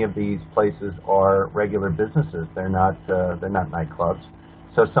that many of these places are regular businesses. They're not nightclubs.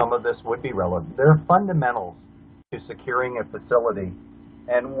 So some of this would be relevant. There are fundamentals to securing a facility.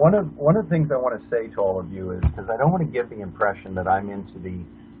 And one of the things I want to say to all of you is, because I don't want to give the impression that I'm into the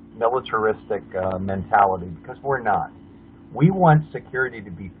militaristic mentality, because we're not. We want security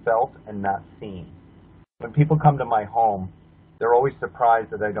to be felt and not seen. When people come to my home, they're always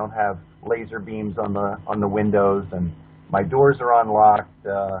surprised that I don't have laser beams on the windows and my doors are unlocked.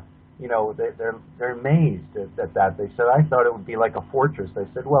 You know, they're amazed at that. They said, I thought it would be like a fortress. I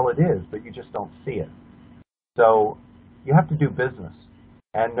said, well, it is, but you just don't see it. So you have to do business.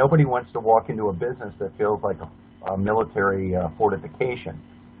 And nobody wants to walk into a business that feels like a military fortification.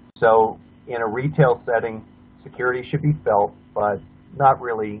 So in a retail setting, security should be felt, but not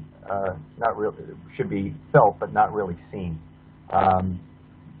really, should be felt, but not really seen.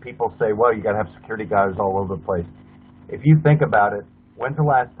 People say, well, you got to have security guards all over the place. If you think about it, when's the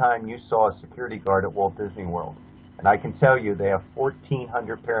last time you saw a security guard at Walt Disney World? And I can tell you they have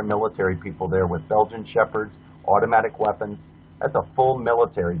 1,400 paramilitary people there with Belgian Shepherds, automatic weapons. That's a full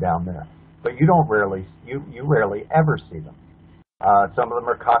military down there. But you rarely ever see them. Some of them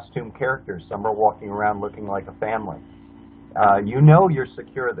are costume characters. Some are walking around looking like a family. You know you're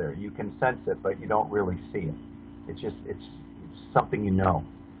secure there. You can sense it, but you don't really see it. It's something you know.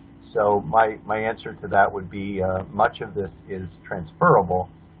 So my answer to that would be much of this is transferable,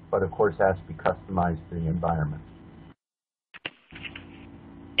 but of course has to be customized to the environment.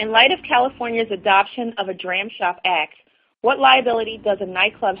 In light of California's adoption of a Dram Shop Act, what liability does a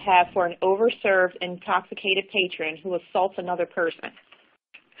nightclub have for an overserved, intoxicated patron who assaults another person,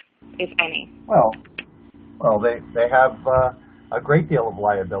 if any? Well, they have a great deal of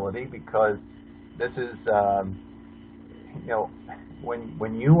liability because this is, you know,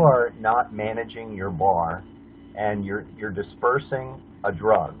 when you are not managing your bar and you're dispersing a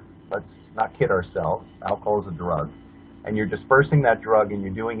drug, let's not kid ourselves, alcohol is a drug, and you're dispersing that drug and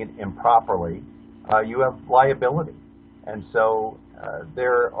you're doing it improperly, you have liability. And so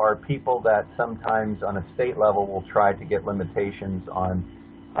there are people that sometimes on a state level will try to get limitations on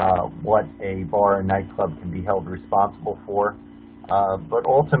what a bar or nightclub can be held responsible for. But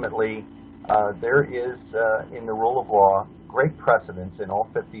ultimately, there is, in the rule of law, great precedence in all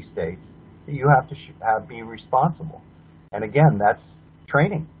 50 states that you have to be responsible. And again, that's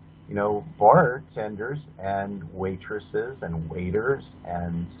training. You know, bartenders and waitresses and waiters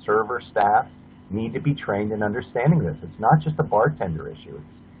and server staff need to be trained in understanding this. It's not just a bartender issue.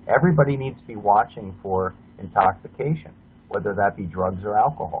 Everybody needs to be watching for intoxication, whether that be drugs or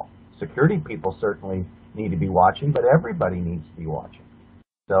alcohol. Security people certainly need to be watching, but everybody needs to be watching.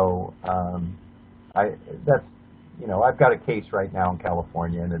 So that's, you know, I've got a case right now in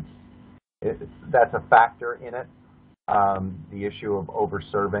California, and that's a factor in it, the issue of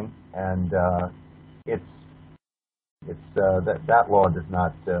over-serving, and that law does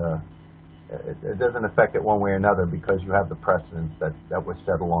not, it doesn't affect it one way or another because you have the precedence that was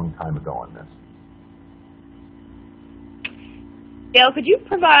set a long time ago on this. Dale, could you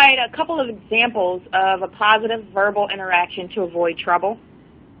provide a couple of examples of a positive verbal interaction to avoid trouble?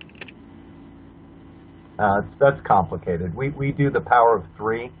 That's complicated. We do the power of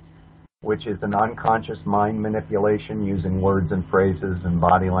three, which is an unconscious mind manipulation using words and phrases and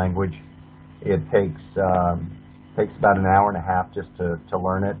body language. It takes about an hour and a half just to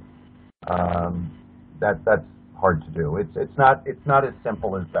learn it. That's hard to do. It's not as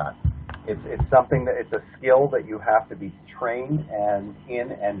simple as that. It's something that it's a skill that you have to be trained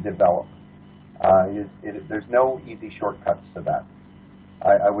and develop. There's no easy shortcuts to that.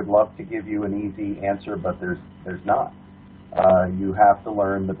 I would love to give you an easy answer, but there's not. You have to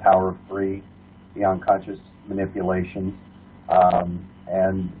learn the power of three, the unconscious manipulation,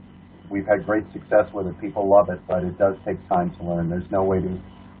 and we've had great success with it. People love it, but it does take time to learn. There's no way to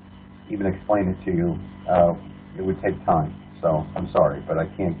even explain it to you. It would take time. So I'm sorry, but I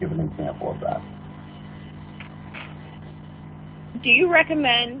can't give an example of that. Do you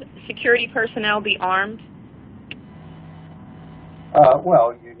recommend security personnel be armed?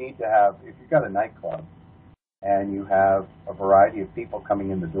 Well, you need to have, if you've got a nightclub and you have a variety of people coming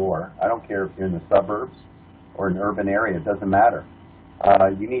in the door, I don't care if you're in the suburbs or an urban area, it doesn't matter.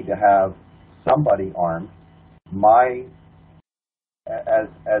 You need to have somebody armed.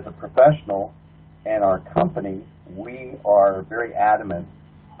 As a professional and our company, we are very adamant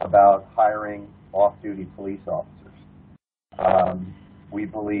about hiring off-duty police officers. We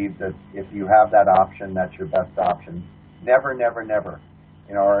believe that if you have that option, that's your best option. Never, never, never,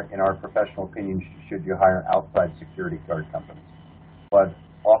 in our professional opinion, should you hire outside security guard companies. But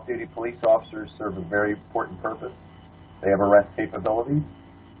off-duty police officers serve a very important purpose. They have arrest capabilities,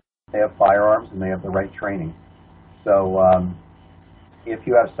 they have firearms, and they have the right training. So if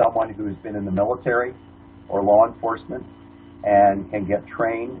you have someone who's been in the military or law enforcement and can get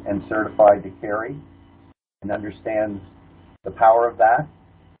trained and certified to carry and understands the power of that,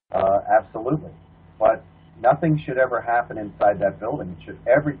 absolutely. But nothing should ever happen inside that building.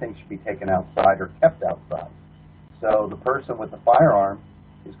 Everything should be taken outside or kept outside. So the person with the firearm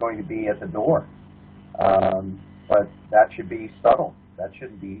is going to be at the door. But that should be subtle. It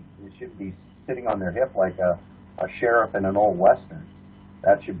shouldn't be sitting on their hip like a sheriff in an old Western.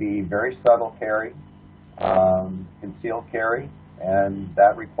 That should be very subtle carry, concealed carry, and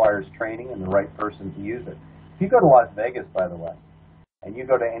that requires training and the right person to use it. If you go to Las Vegas, by the way, and you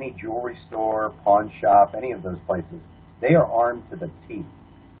go to any jewelry store, pawn shop, any of those places, they are armed to the teeth.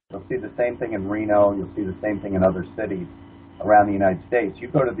 You'll see the same thing in Reno. You'll see the same thing in other cities around the United States. You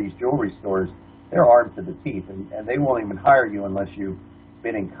go to these jewelry stores, they're armed to the teeth, and they won't even hire you unless you've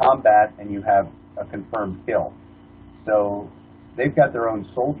been in combat and you have a confirmed kill. So they've got their own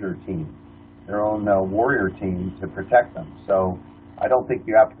soldier team, their own warrior team to protect them. So I don't think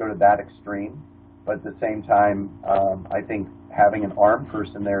you have to go to that extreme, but at the same time, I think having an armed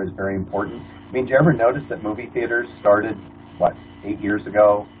person there is very important. I mean, did you ever notice that movie theaters started, 8 years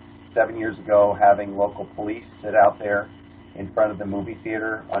ago, 7 years ago, having local police sit out there in front of the movie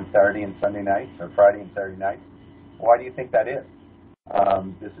theater on Saturday and Sunday nights, or Friday and Saturday nights? Why do you think that is?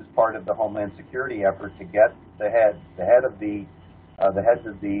 This is part of the Homeland Security effort to get the heads of the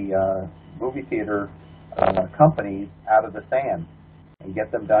movie theater companies out of the sand and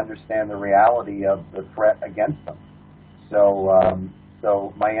get them to understand the reality of the threat against them.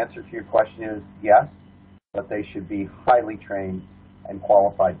 So my answer to your question is yes, but they should be highly trained and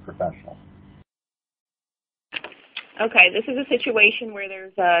qualified professionals. Okay, this is a situation where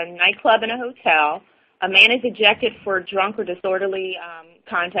there's a nightclub and a hotel. A man is ejected for drunk or disorderly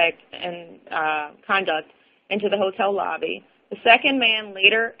conduct into the hotel lobby. The second man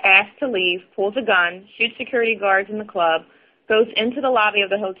later asked to leave, pulls a gun, shoots security guards in the club, goes into the lobby of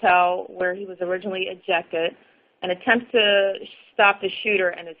the hotel where he was originally ejected, and attempts to stop the shooter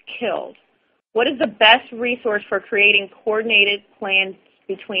and is killed. What is the best resource for creating coordinated plans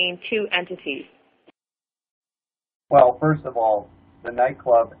between two entities? Well, first of all, the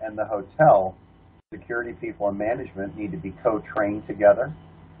nightclub and the hotel, security people and management need to be co-trained together.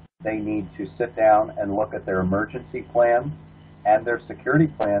 They need to sit down and look at their emergency plans and their security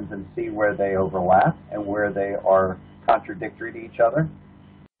plans and see where they overlap and where they are contradictory to each other.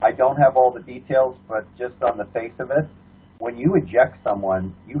 I don't have all the details, but just on the face of it, when you eject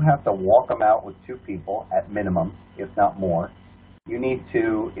someone, you have to walk them out with two people at minimum, if not more. You need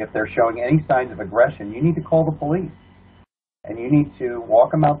to, if they're showing any signs of aggression, you need to call the police. And you need to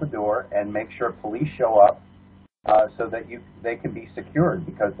walk them out the door and make sure police show up so that they can be secured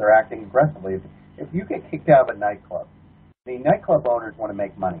because they're acting aggressively. If you get kicked out of a nightclub, the nightclub owners want to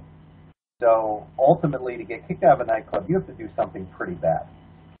make money. So ultimately, to get kicked out of a nightclub, you have to do something pretty bad.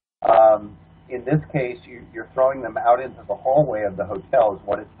 In this case, you're throwing them out into the hallway of the hotel is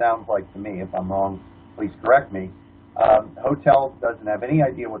what it sounds like to me. If I'm wrong, please correct me. Hotel doesn't have any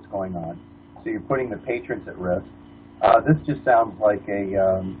idea what's going on, so you're putting the patrons at risk. This just sounds like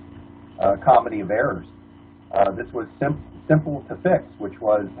a comedy of errors. This was simple to fix, which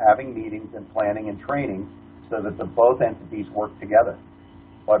was having meetings and planning and training so that the both entities work together.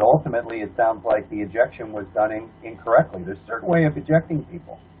 But ultimately, it sounds like the ejection was done incorrectly. There's a certain way of ejecting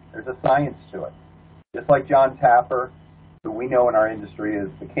people. There's a science to it. Just like John Tapper, who we know in our industry is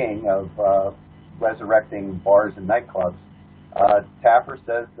the king of resurrecting bars and nightclubs, Tapper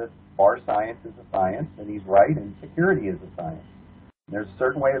says that bar science is a science, and he's right, and security is a science. And there's a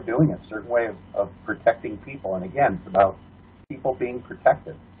certain way of doing it, a certain way of protecting people. And again, it's about people being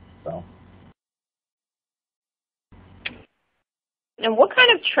protected. So. And what kind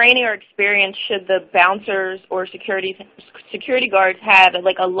of training or experience should the bouncers or security guards have at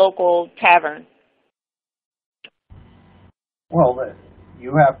like a local tavern? Well,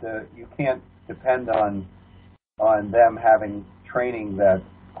 you can't depend on them having training that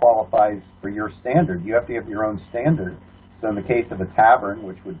qualifies for your standard. You have to have your own standard. So in the case of a tavern,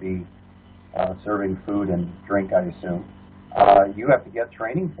 which would be serving food and drink, I assume, you have to get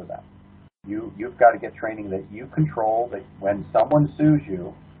training for that. You've got to get training that you control, that when someone sues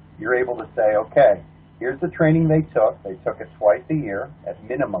you, you're able to say, okay, here's the training they took. They took it twice a year, at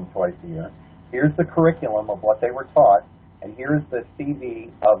minimum twice a year. Here's the curriculum of what they were taught, and here's the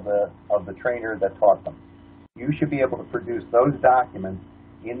CV of the trainer that taught them. You should be able to produce those documents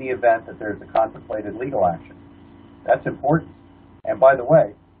in the event that there's a contemplated legal action. That's important. And by the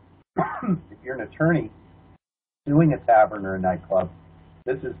way, if you're an attorney suing a tavern or a nightclub,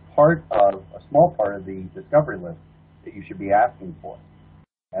 this is a small part of the discovery list that you should be asking for.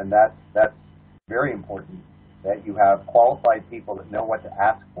 And that's very important, that you have qualified people that know what to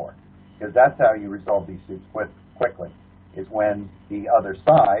ask for, because that's how you resolve these suits quickly. is when the other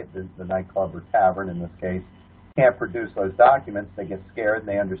side, the nightclub or tavern in this case, can't produce those documents. They get scared and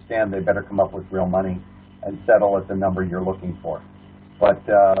they understand they better come up with real money and settle at the number you're looking for. But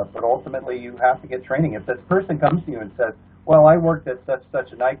ultimately, you have to get training. If this person comes to you and says, well, I worked at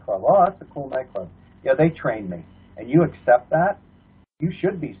such a nightclub. Oh, that's a cool nightclub. Yeah, they trained me. And you accept that, you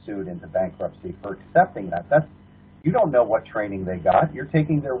should be sued into bankruptcy for accepting that. You don't know what training they got. You're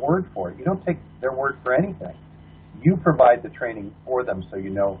taking their word for it. You don't take their word for anything. You provide the training for them so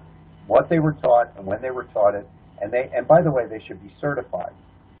you know what they were taught and when they were taught it. And by the way, they should be certified.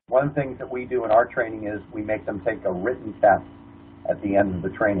 One of the things that we do in our training is we make them take a written test at the end of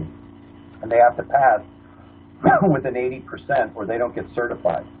the training. And they have to pass with an 80% or they don't get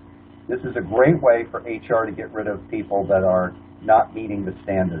certified. This is a great way for HR to get rid of people that are not meeting the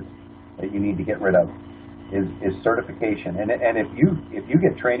standards that you need to get rid of, is certification. And if you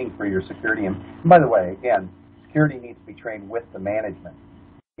get training for your security, and by the way, again, security needs to be trained with the management.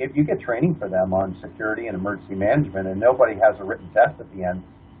 If you get training for them on security and emergency management and nobody has a written test at the end,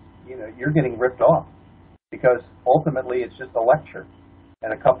 you're getting ripped off because ultimately it's just a lecture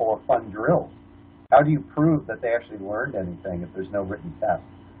and a couple of fun drills. How do you prove that they actually learned anything if there's no written test?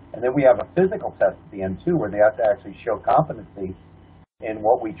 And then we have a physical test at the end too where they have to actually show competency in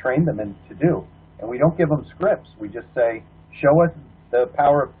what we train them in to do. And we don't give them scripts. We just say, show us the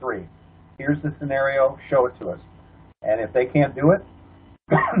power of 3. Here's the scenario, show it to us. And if they can't do it,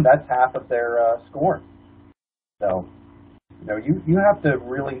 that's half of their score. So, you have to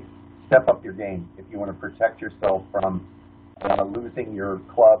really step up your game if you want to protect yourself from losing your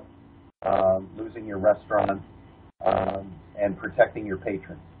club, losing your restaurant, and protecting your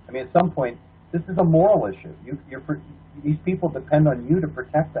patrons. I mean, at some point, this is a moral issue. These people depend on you to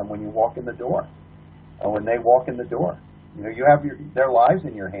protect them when you walk in the door, or when they walk in the door. You have their lives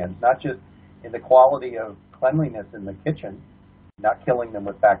in your hands, not just in the quality of cleanliness in the kitchen, not killing them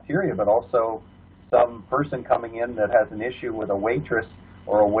with bacteria, but also some person coming in that has an issue with a waitress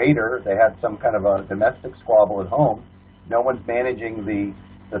or a waiter. They had some kind of a domestic squabble at home. No one's managing the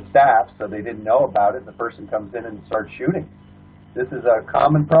staff, so they didn't know about it. The person comes in and starts shooting. This is a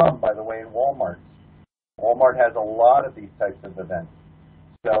common problem, by the way, in Walmart. Walmart has a lot of these types of events.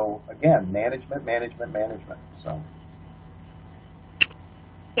 So, again, management.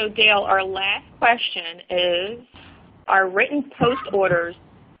 So, Dale, our last question is, are written post orders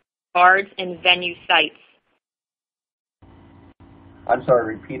guards in venue sites? I'm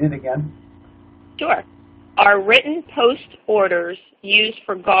sorry, repeat it again? Sure. Are written post orders used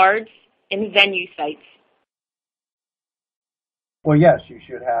for guards in venue sites? Well, yes, you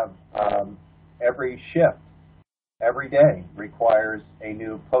should have every shift, every day requires a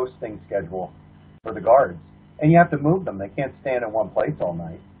new posting schedule for the guards. And you have to move them. They can't stand in one place all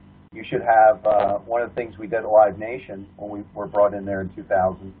night. You should have, one of the things we did at Live Nation when we were brought in there in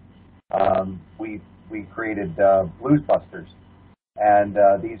 2000, we created Blues Busters. And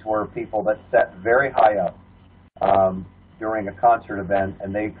these were people that sat very high up during a concert event,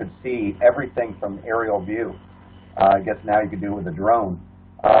 and they could see everything from aerial view. I guess now you could do it with a drone.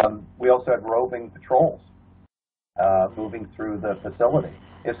 We also had roving patrols moving through the facility.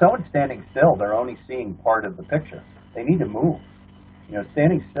 If someone's standing still, they're only seeing part of the picture. They need to move.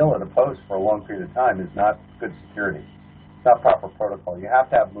 Standing still at a post for a long period of time is not good security. It's not proper protocol. You have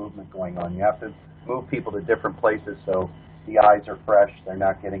to have movement going on. You have to move people to different places so the eyes are fresh, they're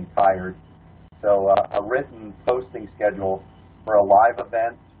not getting tired. So a written posting schedule for a live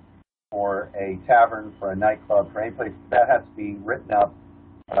event, for a tavern, for a nightclub, for any place, that has to be written up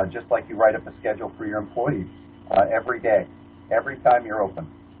just like you write up a schedule for your employees every day. Every time you're open,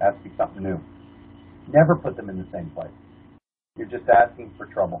 it has to be something new. Never put them in the same place. You're just asking for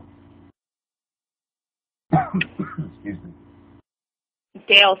trouble. Excuse me.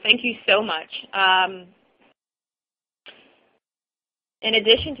 Dale, thank you so much. In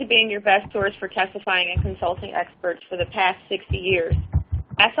addition to being your best source for testifying and consulting experts for the past 60 years,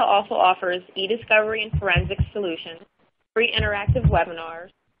 TASA also offers e-discovery and forensic solutions, free interactive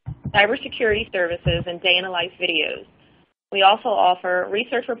webinars, cybersecurity services, and day-in-the-life videos. We also offer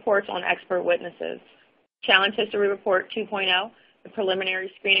research reports on expert witnesses, Challenge History Report 2.0, the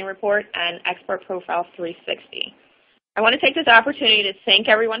Preliminary Screening Report, and Expert Profile 360. I want to take this opportunity to thank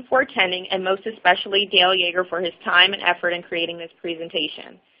everyone for attending, and most especially Dale Yeager for his time and effort in creating this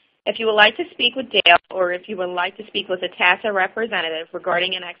presentation. If you would like to speak with Dale, or if you would like to speak with a TASA representative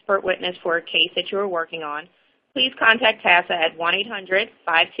regarding an expert witness for a case that you are working on, please contact TASA at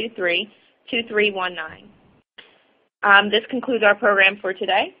 1-800-523-2319. This concludes our program for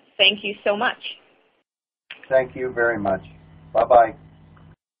today. Thank you so much. Thank you very much. Bye-bye.